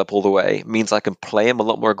healed up all the way, means I can play him a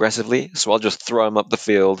lot more aggressively. So I'll just throw him up the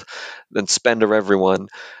field, then spender everyone.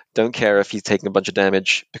 Don't care if he's taking a bunch of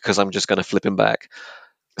damage because I'm just going to flip him back.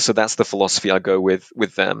 So that's the philosophy I go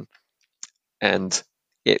with them. And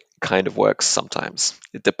it kind of works sometimes.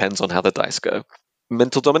 It depends on how the dice go.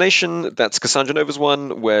 Mental Domination, that's Cassandra Nova's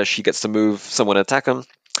one, where she gets to move someone and attack them.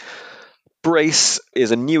 Brace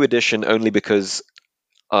is a new addition only because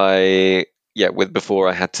before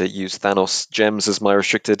I had to use Thanos gems as my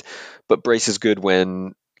restricted, but Brace is good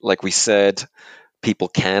when, like we said, people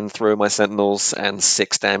can throw my Sentinels and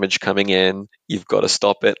 6 damage coming in. You've got to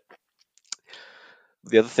stop it.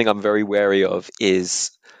 The other thing I'm very wary of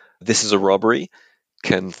is This Is a Robbery,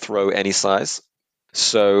 can throw any size.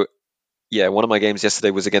 So yeah, one of my games yesterday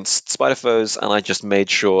was against Spider Foes, and I just made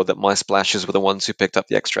sure that my splashes were the ones who picked up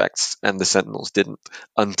the extracts, and the Sentinels didn't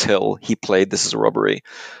until he played This Is a Robbery.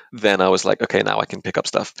 Then I was like, okay, now I can pick up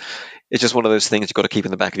stuff. It's just one of those things you've got to keep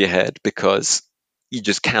in the back of your head because you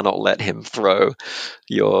just cannot let him throw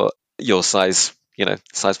your size,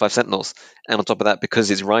 size 5 Sentinels. And on top of that, because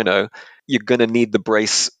he's Rhino, you're going to need the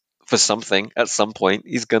brace for something at some point.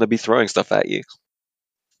 He's going to be throwing stuff at you.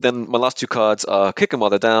 Then my last 2 cards are Kick 'em while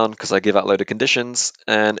they're down, because I give out loaded conditions,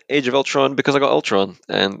 and Age of Ultron, because I got Ultron,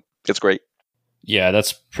 and it's great. Yeah,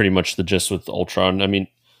 that's pretty much the gist with Ultron. I mean,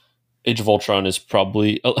 Age of Ultron is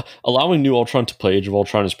probably allowing New Ultron to play Age of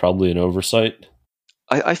Ultron is probably an oversight.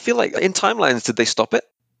 I feel like in Timelines, did they stop it?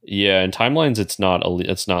 Yeah, in Timelines, it's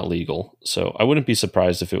not legal. So I wouldn't be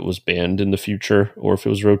surprised if it was banned in the future or if it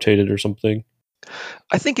was rotated or something.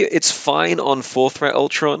 I think it's fine on 4-threat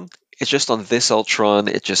Ultron. It's just on this Ultron,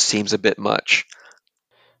 it just seems a bit much.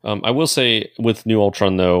 I will say with New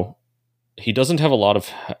Ultron though, he doesn't have a lot of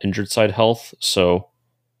injured side health, so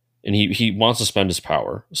and he wants to spend his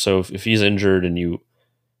power. So if he's injured and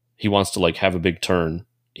he wants to like have a big turn,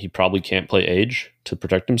 he probably can't play Age to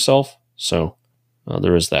protect himself. So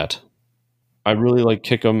there is that. I really like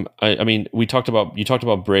Kick 'em. I mean, you talked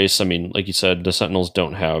about Brace. I mean, like you said, the Sentinels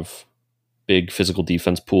don't have big physical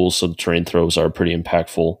defense pools, so the terrain throws are pretty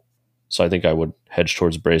impactful. So I think I would hedge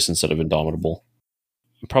towards Brace instead of Indomitable.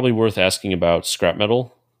 Probably worth asking about Scrap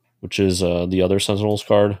Metal, which is the other Sentinels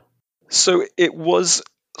card. So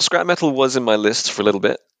Scrap Metal was in my list for a little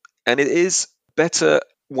bit, and it is better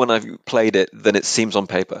when I've played it than it seems on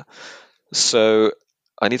paper. So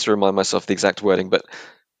I need to remind myself the exact wording, but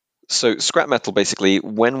so Scrap Metal, basically,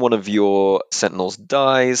 when one of your Sentinels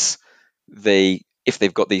dies, if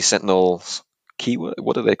they've got the Sentinels keyword,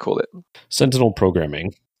 what do they call it? Sentinel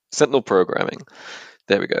programming. Sentinel programming.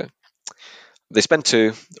 There we go. They spend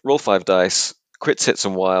 2, roll 5 dice, crits, hits,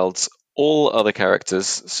 and wilds. All other characters,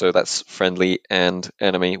 so that's friendly and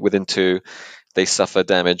enemy, within 2, they suffer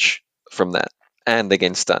damage from that, and they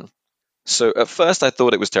gain stun. So at first I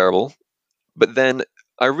thought it was terrible, but then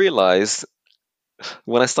I realized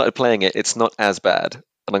when I started playing it, it's not as bad,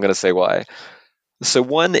 and I'm going to say why. So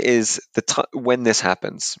one is when this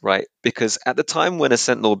happens, right? Because at the time when a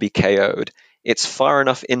Sentinel will be KO'd, it's far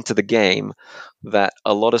enough into the game that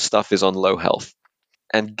a lot of stuff is on low health.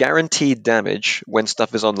 And guaranteed damage when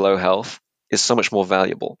stuff is on low health is so much more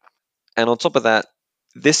valuable. And on top of that,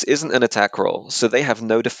 this isn't an attack roll, so they have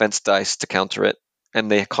no defense dice to counter it,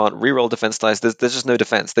 and they can't reroll defense dice. There's just no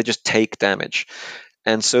defense. They just take damage.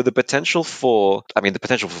 And so the potential for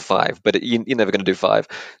 5, but you're never going to do 5.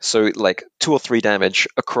 So like 2 or 3 damage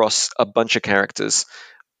across a bunch of characters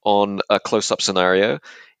on a close-up scenario,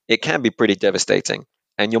 it can be pretty devastating.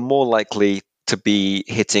 And you're more likely to be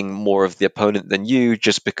hitting more of the opponent than you,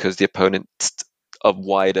 just because the opponents are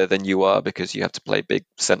wider than you are, because you have to play big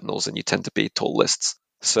Sentinels and you tend to be tall lists.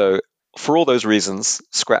 So for all those reasons,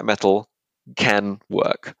 scrap metal can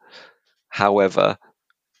work. However,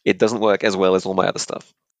 it doesn't work as well as all my other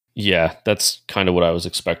stuff. Yeah, that's kind of what I was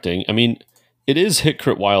expecting. I mean, it is hit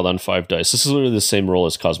crit wild on 5 dice. This is literally the same roll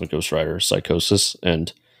as Cosmic Ghost Rider Psychosis,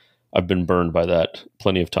 and I've been burned by that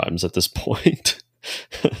plenty of times at this point.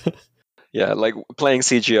 Yeah, like playing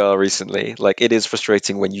CGR recently, like it is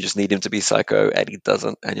frustrating when you just need him to be psycho and he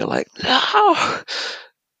doesn't, and you're like, no,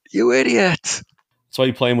 you idiot. That's why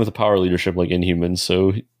you play him with a power leadership like Inhumans,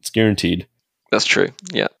 so it's guaranteed. That's true.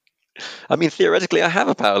 Yeah. I mean, theoretically, I have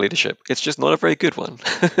a power leadership. It's just not a very good one.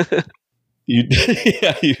 You,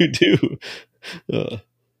 yeah, you do. Uh,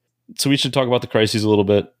 so we should talk about the crises a little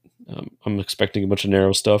bit. I'm expecting a bunch of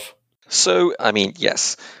narrow stuff. So, I mean,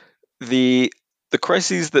 yes, the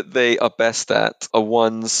crises that they are best at are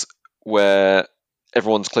ones where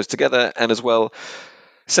everyone's close together, and as well,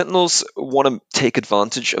 Sentinels want to take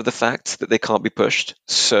advantage of the fact that they can't be pushed.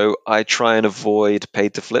 So I try and avoid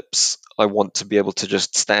paid to flips. I want to be able to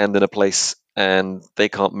just stand in a place and they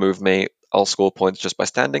can't move me. I'll score points just by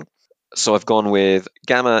standing. So I've gone with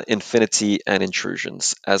Gamma, Infinity, and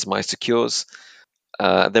Intrusions as my secures.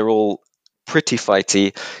 They're all pretty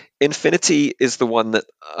fighty. Infinity is the one that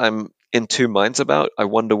I'm in two minds about. I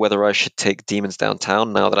wonder whether I should take Demons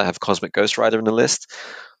Downtown now that I have Cosmic Ghost Rider in the list.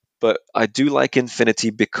 But I do like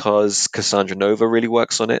Infinity because Cassandra Nova really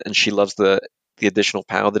works on it, and she loves the additional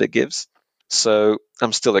power that it gives. So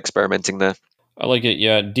I'm still experimenting there. I like it.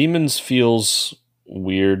 Yeah, Demons feels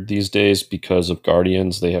weird these days because of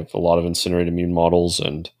Guardians. They have a lot of Incinerate immune models,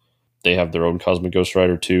 and they have their own Cosmic Ghost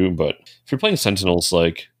Rider too. But if you're playing Sentinels,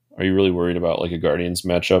 like, are you really worried about like a Guardians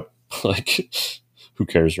matchup? Like, who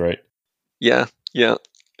cares, right? Yeah, yeah.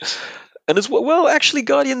 And as well, actually,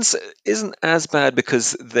 Guardians isn't as bad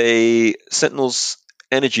because Sentinels'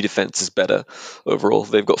 energy defense is better overall.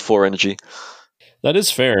 They've got 4 energy. That is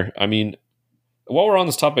fair. I mean, while we're on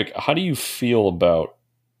this topic, how do you feel about,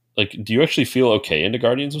 like, do you actually feel okay into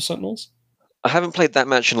Guardians with Sentinels? I haven't played that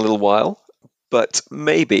match in a little while, but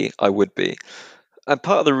maybe I would be. And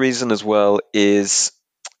part of the reason as well is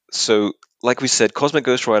so, like we said, Cosmic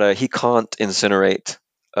Ghost Rider, he can't incinerate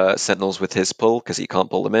Sentinels with his pull because he can't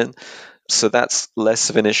pull them in. So that's less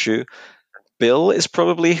of an issue. Bill is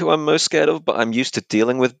probably who I'm most scared of, but I'm used to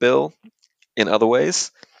dealing with Bill in other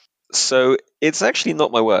ways. So it's actually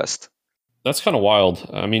not my worst. That's kind of wild.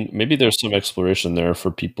 I mean, maybe there's some exploration there for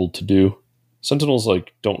people to do. Sentinels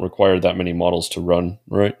like don't require that many models to run,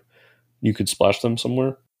 right? You could splash them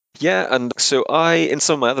somewhere. Yeah, and so in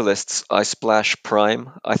some of my other lists, I splash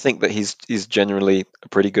Prime. I think that he's generally a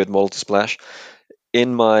pretty good model to splash.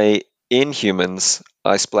 In my Inhumans,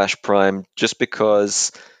 I splash Prime just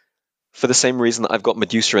because, for the same reason that I've got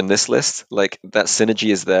Medusa in this list, like that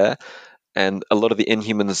synergy is there, and a lot of the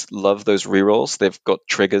Inhumans love those rerolls. They've got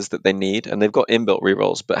triggers that they need, and they've got inbuilt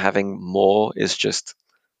rerolls, but having more is just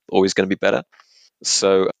always going to be better.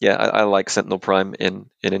 So yeah, I like Sentinel Prime in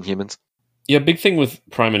Inhumans. Yeah, big thing with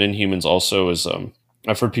Prime and Inhumans also is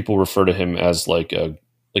I've heard people refer to him as like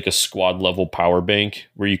a squad level power bank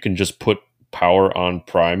where you can just put power on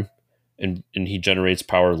Prime and he generates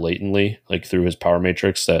power latently, like through his power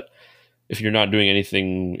matrix, that if you're not doing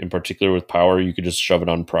anything in particular with power, you could just shove it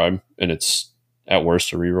on Prime and it's at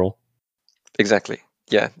worst a reroll. Exactly.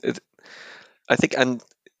 Yeah, I think, and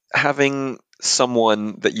having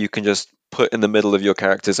someone that you can just put in the middle of your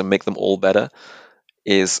characters and make them all better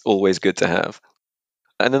is always good to have.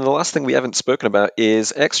 And then the last thing we haven't spoken about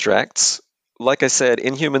is extracts. Like I said,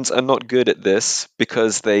 Inhumans are not good at this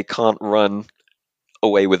because they can't run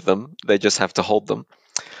away with them. They just have to hold them.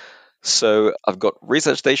 So I've got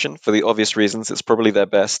Research Station for the obvious reasons. It's probably their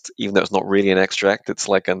best, even though it's not really an extract. It's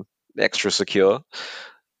like an extra secure.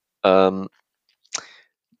 Um,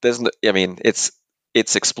 I mean, it's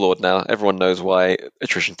explored now. Everyone knows why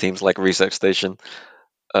attrition teams like Research Station.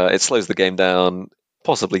 It slows the game down,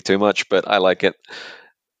 possibly too much, but I like it.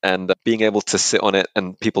 And being able to sit on it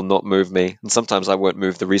and people not move me. And sometimes I won't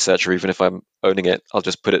move the researcher even if I'm owning it. I'll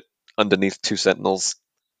just put it underneath 2 sentinels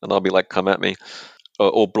and I'll be like, come at me,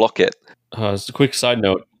 or block it. Just a quick side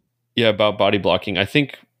note, yeah, about body blocking. I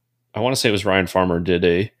think I want to say it was Ryan Farmer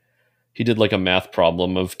he did like a math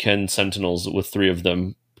problem of can Sentinels with 3 of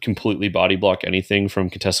them completely body block anything from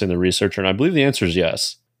contesting the researcher, and I believe the answer is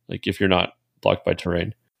yes. Like if you're not blocked by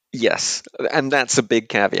terrain. Yes, and that's a big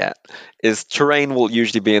caveat, is terrain will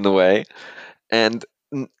usually be in the way, and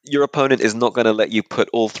your opponent is not going to let you put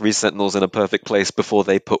all 3 sentinels in a perfect place before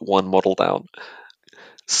they put one model down.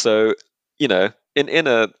 So, in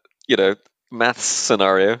a, maths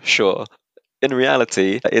scenario, sure. In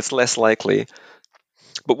reality, it's less likely.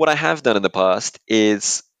 But what I have done in the past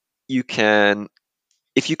is you can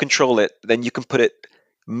if you control it, then you can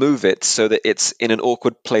move it so that it's in an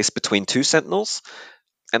awkward place between two Sentinels,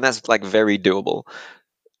 and that's like very doable.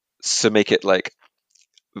 So make it like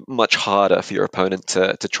much harder for your opponent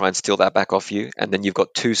to try and steal that back off you, and then you've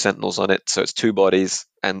got two Sentinels on it, so it's two bodies,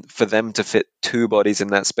 and for them to fit two bodies in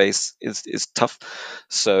that space is tough.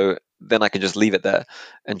 So then I can just leave it there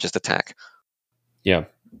and just attack. Yeah.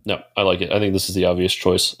 No, I like it. I think this is the obvious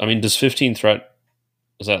choice. I mean, does 15 threat,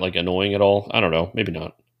 is that like annoying at all? I don't know. Maybe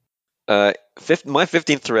not. My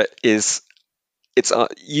 15th threat is it's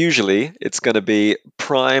usually it's going to be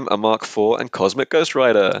Prime, a Mark IV, and Cosmic Ghost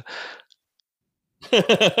Rider.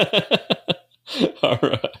 All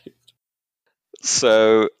right.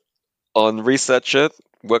 So on Researcher,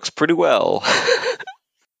 works pretty well.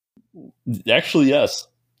 Actually, yes.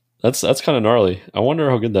 That's kind of gnarly. I wonder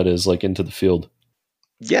how good that is, like into the field.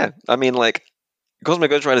 Yeah, I mean, like,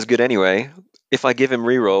 Cosmic Ghost Rider is good anyway. If I give him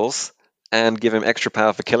rerolls and give him extra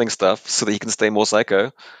power for killing stuff so that he can stay more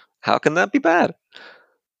psycho, how can that be bad?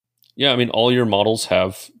 Yeah, I mean, all your models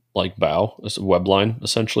have like bow, a web line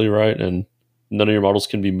essentially, right? And none of your models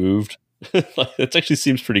can be moved. It actually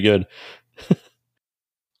seems pretty good.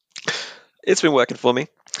 It's been working for me.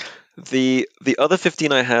 The other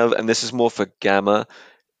 15 I have, and this is more for Gamma,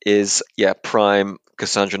 is Prime,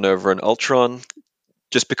 Cassandra Nova, and Ultron.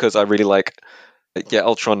 Just because I really like,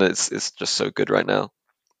 Ultron is just so good right now,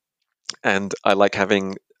 and I like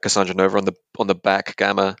having Cassandra Nova on the back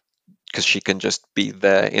Gamma because she can just be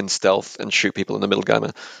there in stealth and shoot people in the middle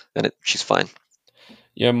Gamma, and she's fine.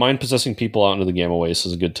 Yeah, mind possessing people out into the gamma waste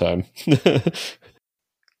is a good time.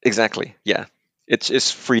 Exactly. Yeah,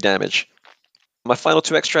 it's free damage. My final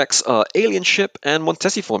two extracts are Alien Ship and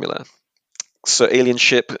Montesi Formula. So Alien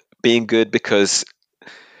Ship being good because,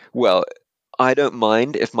 well, I don't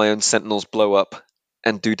mind if my own Sentinels blow up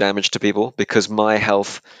and do damage to people because my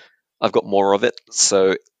health, I've got more of it,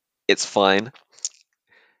 so it's fine.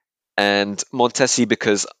 And Montesi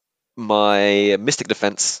because my Mystic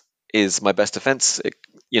defense is my best defense.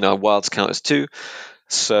 Wilds count as 2,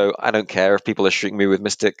 so I don't care if people are shooting me with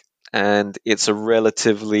Mystic. And it's a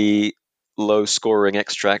relatively low scoring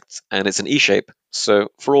extract, and it's an E shape. So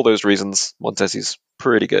for all those reasons, Montesi's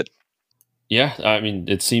pretty good. Yeah, I mean,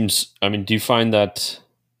 it seems. I mean, do you find that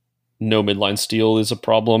no midline steal is a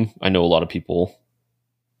problem? I know a lot of people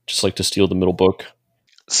just like to steal the middle book.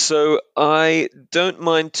 So I don't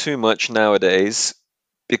mind too much nowadays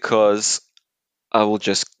because I will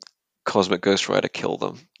just Cosmic Ghost Rider kill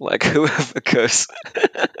them, like whoever goes.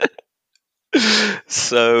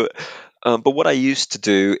 So, but what I used to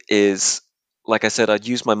do is, like I said, I'd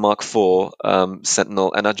use my Mark IV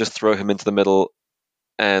Sentinel and I'd just throw him into the middle,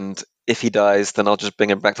 and if he dies, then I'll just bring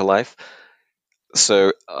him back to life.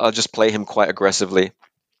 So I'll just play him quite aggressively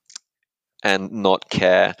and not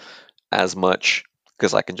care as much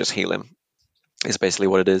because I can just heal him. Is basically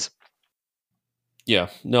what it is. Yeah,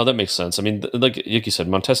 no, that makes sense. I mean, like you said,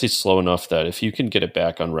 Montesi's slow enough that if you can get it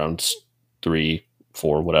back on rounds 3,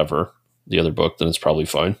 4, whatever, the other book, then it's probably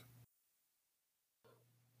fine.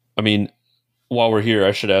 I mean, while we're here,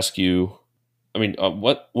 I should ask you. I mean,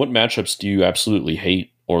 what matchups do you absolutely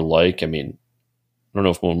hate or like? I mean, I don't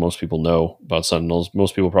know if most people know about Sentinels.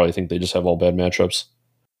 Most people probably think they just have all bad matchups.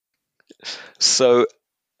 So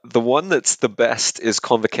the one that's the best is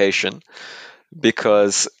Convocation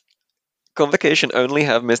because Convocation only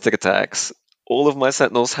have Mystic attacks. All of my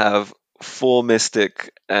Sentinels have 4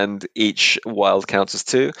 Mystic and each wild counts as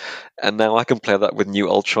 2. And now I can play that with New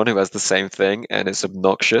Ultron who has the same thing and it's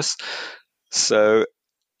obnoxious. So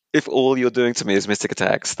if all you're doing to me is Mystic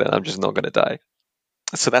attacks, then I'm just not going to die.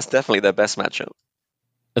 So that's definitely their best matchup.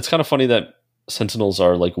 It's kind of funny that Sentinels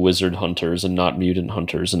are like wizard hunters and not mutant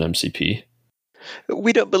hunters in MCP.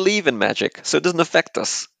 We don't believe in magic, so it doesn't affect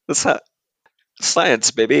us. That's how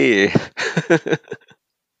science, baby.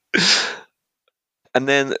 And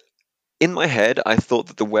then in my head, I thought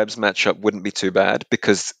that the webs matchup wouldn't be too bad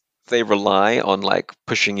because they rely on like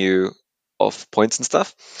pushing you off points and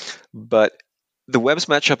stuff. But the webs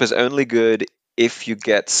matchup is only good if you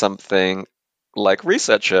get something like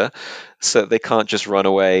Researcher, so they can't just run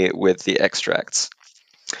away with the extracts.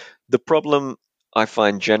 The problem I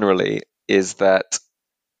find generally is that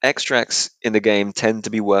extracts in the game tend to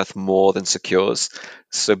be worth more than secures.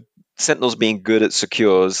 So Sentinels being good at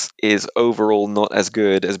secures is overall not as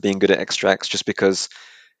good as being good at extracts, just because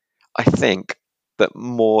I think that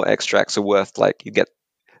more extracts are worth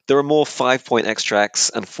there are more 5-point extracts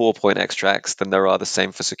and 4-point extracts than there are the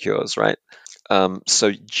same for secures, right?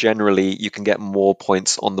 So generally you can get more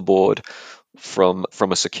points on the board from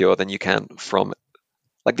a secure than you can from,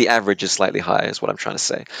 like, the average is slightly higher is what I'm trying to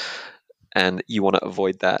say, and you want to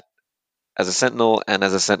avoid that. as a Sentinel, and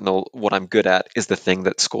as a Sentinel, what I'm good at is the thing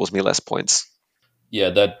that scores me less points. Yeah,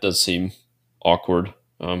 that does seem awkward.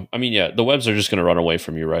 I mean, yeah, the webs are just going to run away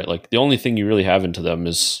from you, right? Like the only thing you really have into them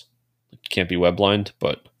is you can't be web blind,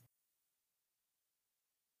 but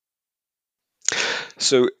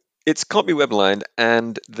So it's can't be weblined,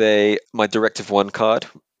 and they my Directive One card,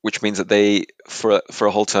 which means that they for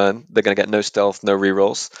a whole turn they're going to get no stealth, no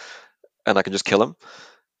rerolls, and I can just kill them.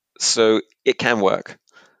 So it can work.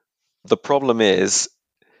 The problem is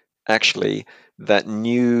actually so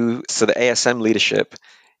the ASM leadership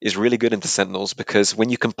is really good into Sentinels because when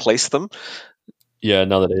you can place them, yeah,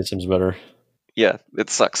 now that ASM's better. yeah, it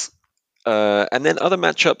sucks. And then other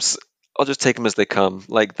matchups, I'll just take them as they come.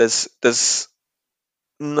 Like there's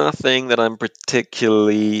nothing that I'm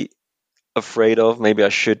particularly afraid of. Maybe I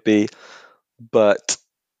should be, but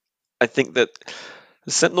I think that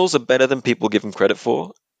the Sentinels are better than people give them credit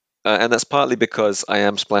for. And that's partly because I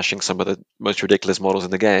am splashing some of the most ridiculous models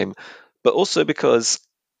in the game, but also because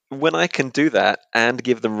when I can do that and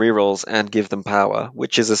give them rerolls and give them power,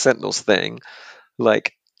 which is a Sentinels thing,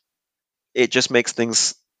 like it just makes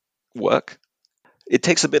things work. It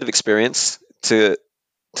takes a bit of experience to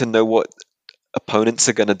know what opponents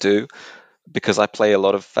are going to do because I play a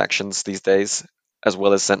lot of factions these days as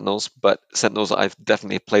well as Sentinels, but Sentinels I've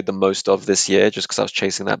definitely played the most of this year just because I was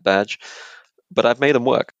chasing that badge. But I've made them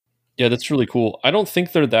work. Yeah, that's really cool. I don't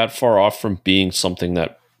think they're that far off from being something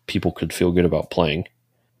that people could feel good about playing.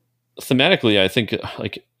 Thematically, I think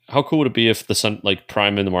like how cool would it be if the Sun like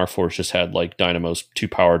Prime and the Mark Force just had like Dynamo's 2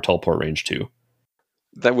 power teleport range too?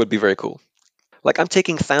 That would be very cool. Like I'm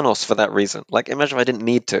taking Thanos for that reason. Like imagine if I didn't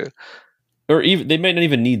need to. Or even they might not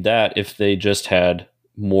even need that if they just had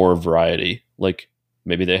more variety. Like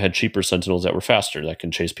maybe they had cheaper Sentinels that were faster that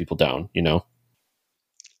can chase people down, you know?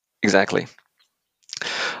 Exactly.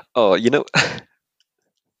 Oh,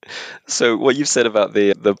 so what you've said about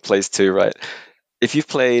the plays too, right? If you've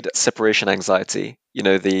played Separation Anxiety,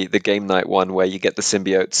 the game night one where you get the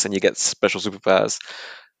symbiotes and you get special superpowers,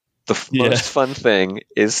 the Yeah. most fun thing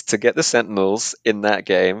is to get the Sentinels in that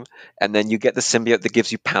game, and then you get the symbiote that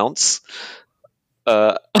gives you pounce,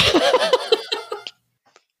 uh,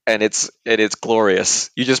 and it's glorious.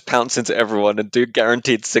 You just pounce into everyone and do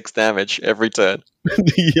guaranteed 6 damage every turn.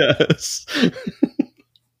 Yes.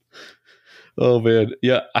 Oh man.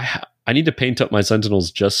 Yeah, I need to paint up my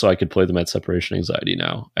Sentinels just so I could play them at Separation Anxiety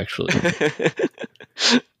now, actually.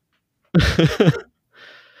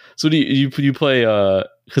 So do you play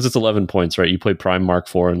because it's 11 points, right? You play Prime Mark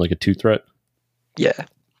 4 and like a 2 threat? Yeah,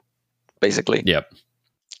 basically. Yep.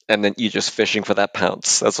 And then you're just fishing for that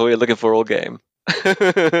pounce. That's all you're looking for all game.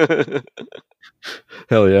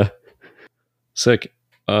 Hell yeah. Sick.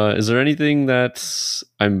 Is there anything that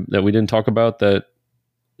we didn't talk about that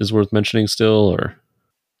is worth mentioning still, or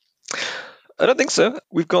I don't think so.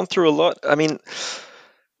 We've gone through a lot. I mean,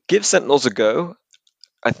 give Sentinels a go.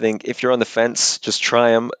 I think if you're on the fence, just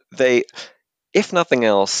try them. If nothing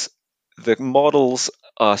else, the models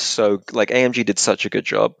are so like AMG did such a good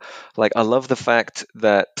job. Like I love the fact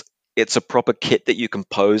that it's a proper kit that you can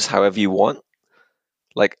pose however you want.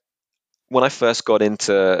 Like when I first got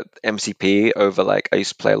into MCP over like I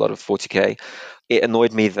used to play a lot of 40k, it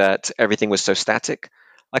annoyed me that everything was so static.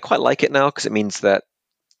 I quite like it now because it means that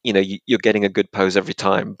you're getting a good pose every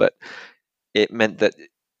time, but it meant that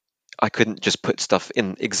I couldn't just put stuff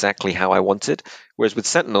in exactly how I wanted. Whereas with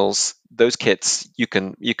Sentinels, those kits you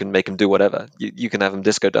can make them do whatever. You can have them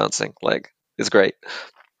disco dancing. Like it's great.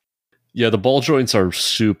 yeah, the ball joints are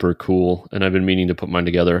super cool, and I've been meaning to put mine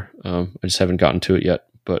together. I just haven't gotten to it yet,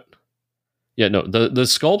 but yeah, no, the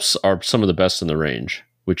sculpts are some of the best in the range,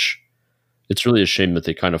 which it's really a shame that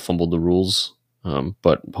they kind of fumbled the rules.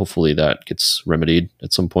 But hopefully that gets remedied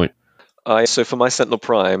at some point. So for my Sentinel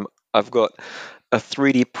Prime, I've got a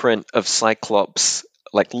 3D print of Cyclops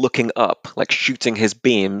like looking up, like shooting his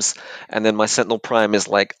beams, and then my Sentinel Prime is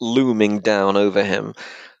like looming down over him,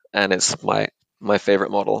 and it's my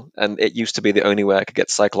favorite model. And it used to be the only way I could get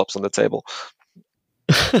Cyclops on the table.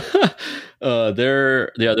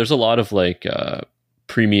 There's a lot of like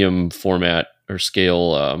premium format or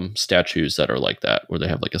scale statues that are like that, where they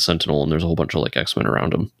have like a sentinel and there's a whole bunch of like X-Men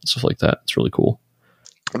around them, stuff like that. It's really cool.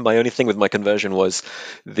 My only thing with my conversion was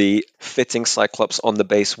the fitting Cyclops on the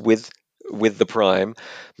base with the Prime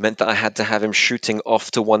meant that I had to have him shooting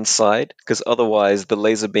off to one side because otherwise the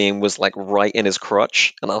laser beam was like right in his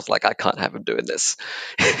crotch, and I was like, I can't have him doing this.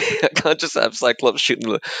 I can't just have Cyclops shooting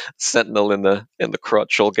the Sentinel in the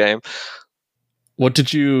crotch all game. What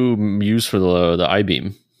did you use for the I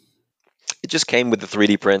beam? It just came with the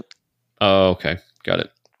 3D print, Oh, okay, got it.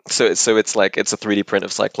 so it's like it's a 3D print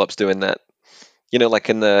of Cyclops doing that. You know, like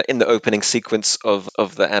in the opening sequence of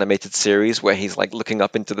the animated series where he's like looking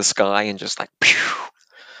up into the sky and just like, pew.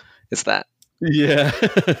 It's that. Yeah.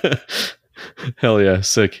 Hell yeah,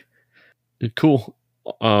 sick. Cool.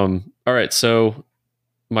 All right, so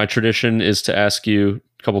my tradition is to ask you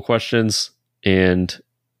a couple questions, and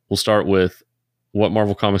we'll start with, what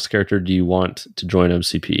Marvel Comics character do you want to join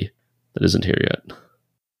MCP that isn't here yet?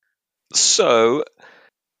 So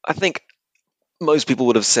I think most people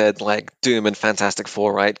would have said like Doom and Fantastic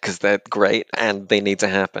Four, right? Because they're great and they need to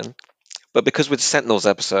happen. But because with Sentinels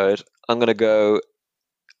episode, I'm gonna go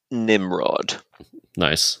Nimrod.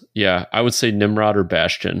 Nice. Yeah, I would say Nimrod or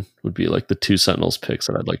Bastion would be like the two Sentinels picks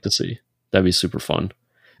that I'd like to see. That'd be super fun.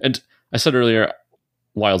 And I said earlier,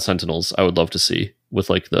 Wild Sentinels, I would love to see with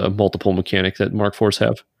like the multiple mechanic that Mark IVs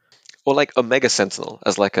have. Or like Omega Sentinel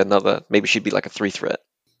as like another, maybe she'd be like a 3 threat.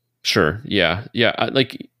 Sure. Yeah. Yeah.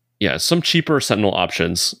 Yeah, some cheaper Sentinel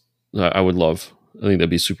options I would love. I think that'd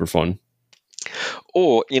be super fun.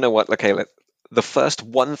 Or, you know what, okay, the first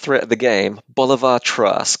 1 threat of the game, Bolivar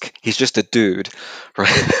Trask. He's just a dude,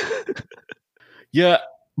 right? Yeah.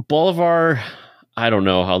 Bolivar, I don't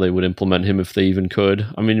know how they would implement him if they even could.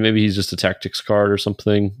 I mean, maybe he's just a tactics card or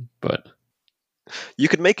something, but You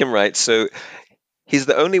could make him right, so he's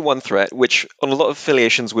the only 1 threat, which on a lot of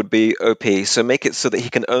affiliations would be OP, so make it so that he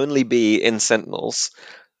can only be in Sentinels,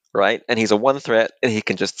 right? And he's a 1 threat, and he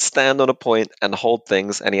can just stand on a point and hold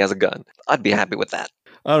things, and he has a gun. I'd be happy with that.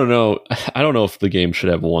 I don't know. I don't know if the game should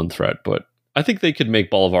have 1 threat, but I think they could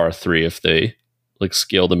make Bolivar a 3 if they like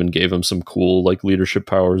scaled him and gave him some cool like leadership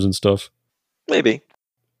powers and stuff. Maybe.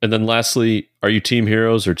 And then lastly, are you team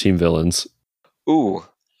heroes or team villains? Ooh,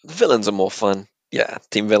 villains are more fun. Yeah,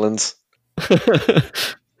 team villains.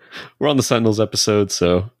 We're on the Sentinels episode,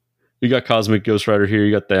 so you got Cosmic Ghost Rider here,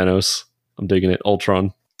 you got Thanos. I'm digging it.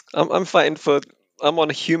 Ultron. I'm fighting for. I'm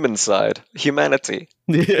on human side, humanity.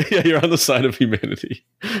 Yeah, you're on the side of humanity.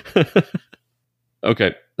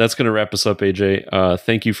 Okay, that's going to wrap us up, AJ.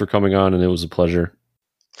 Thank you for coming on, and it was a pleasure.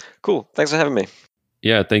 Cool. Thanks for having me.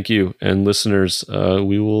 Yeah, thank you. And listeners,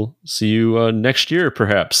 we will see you next year,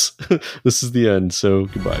 perhaps. This is the end, so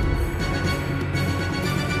goodbye.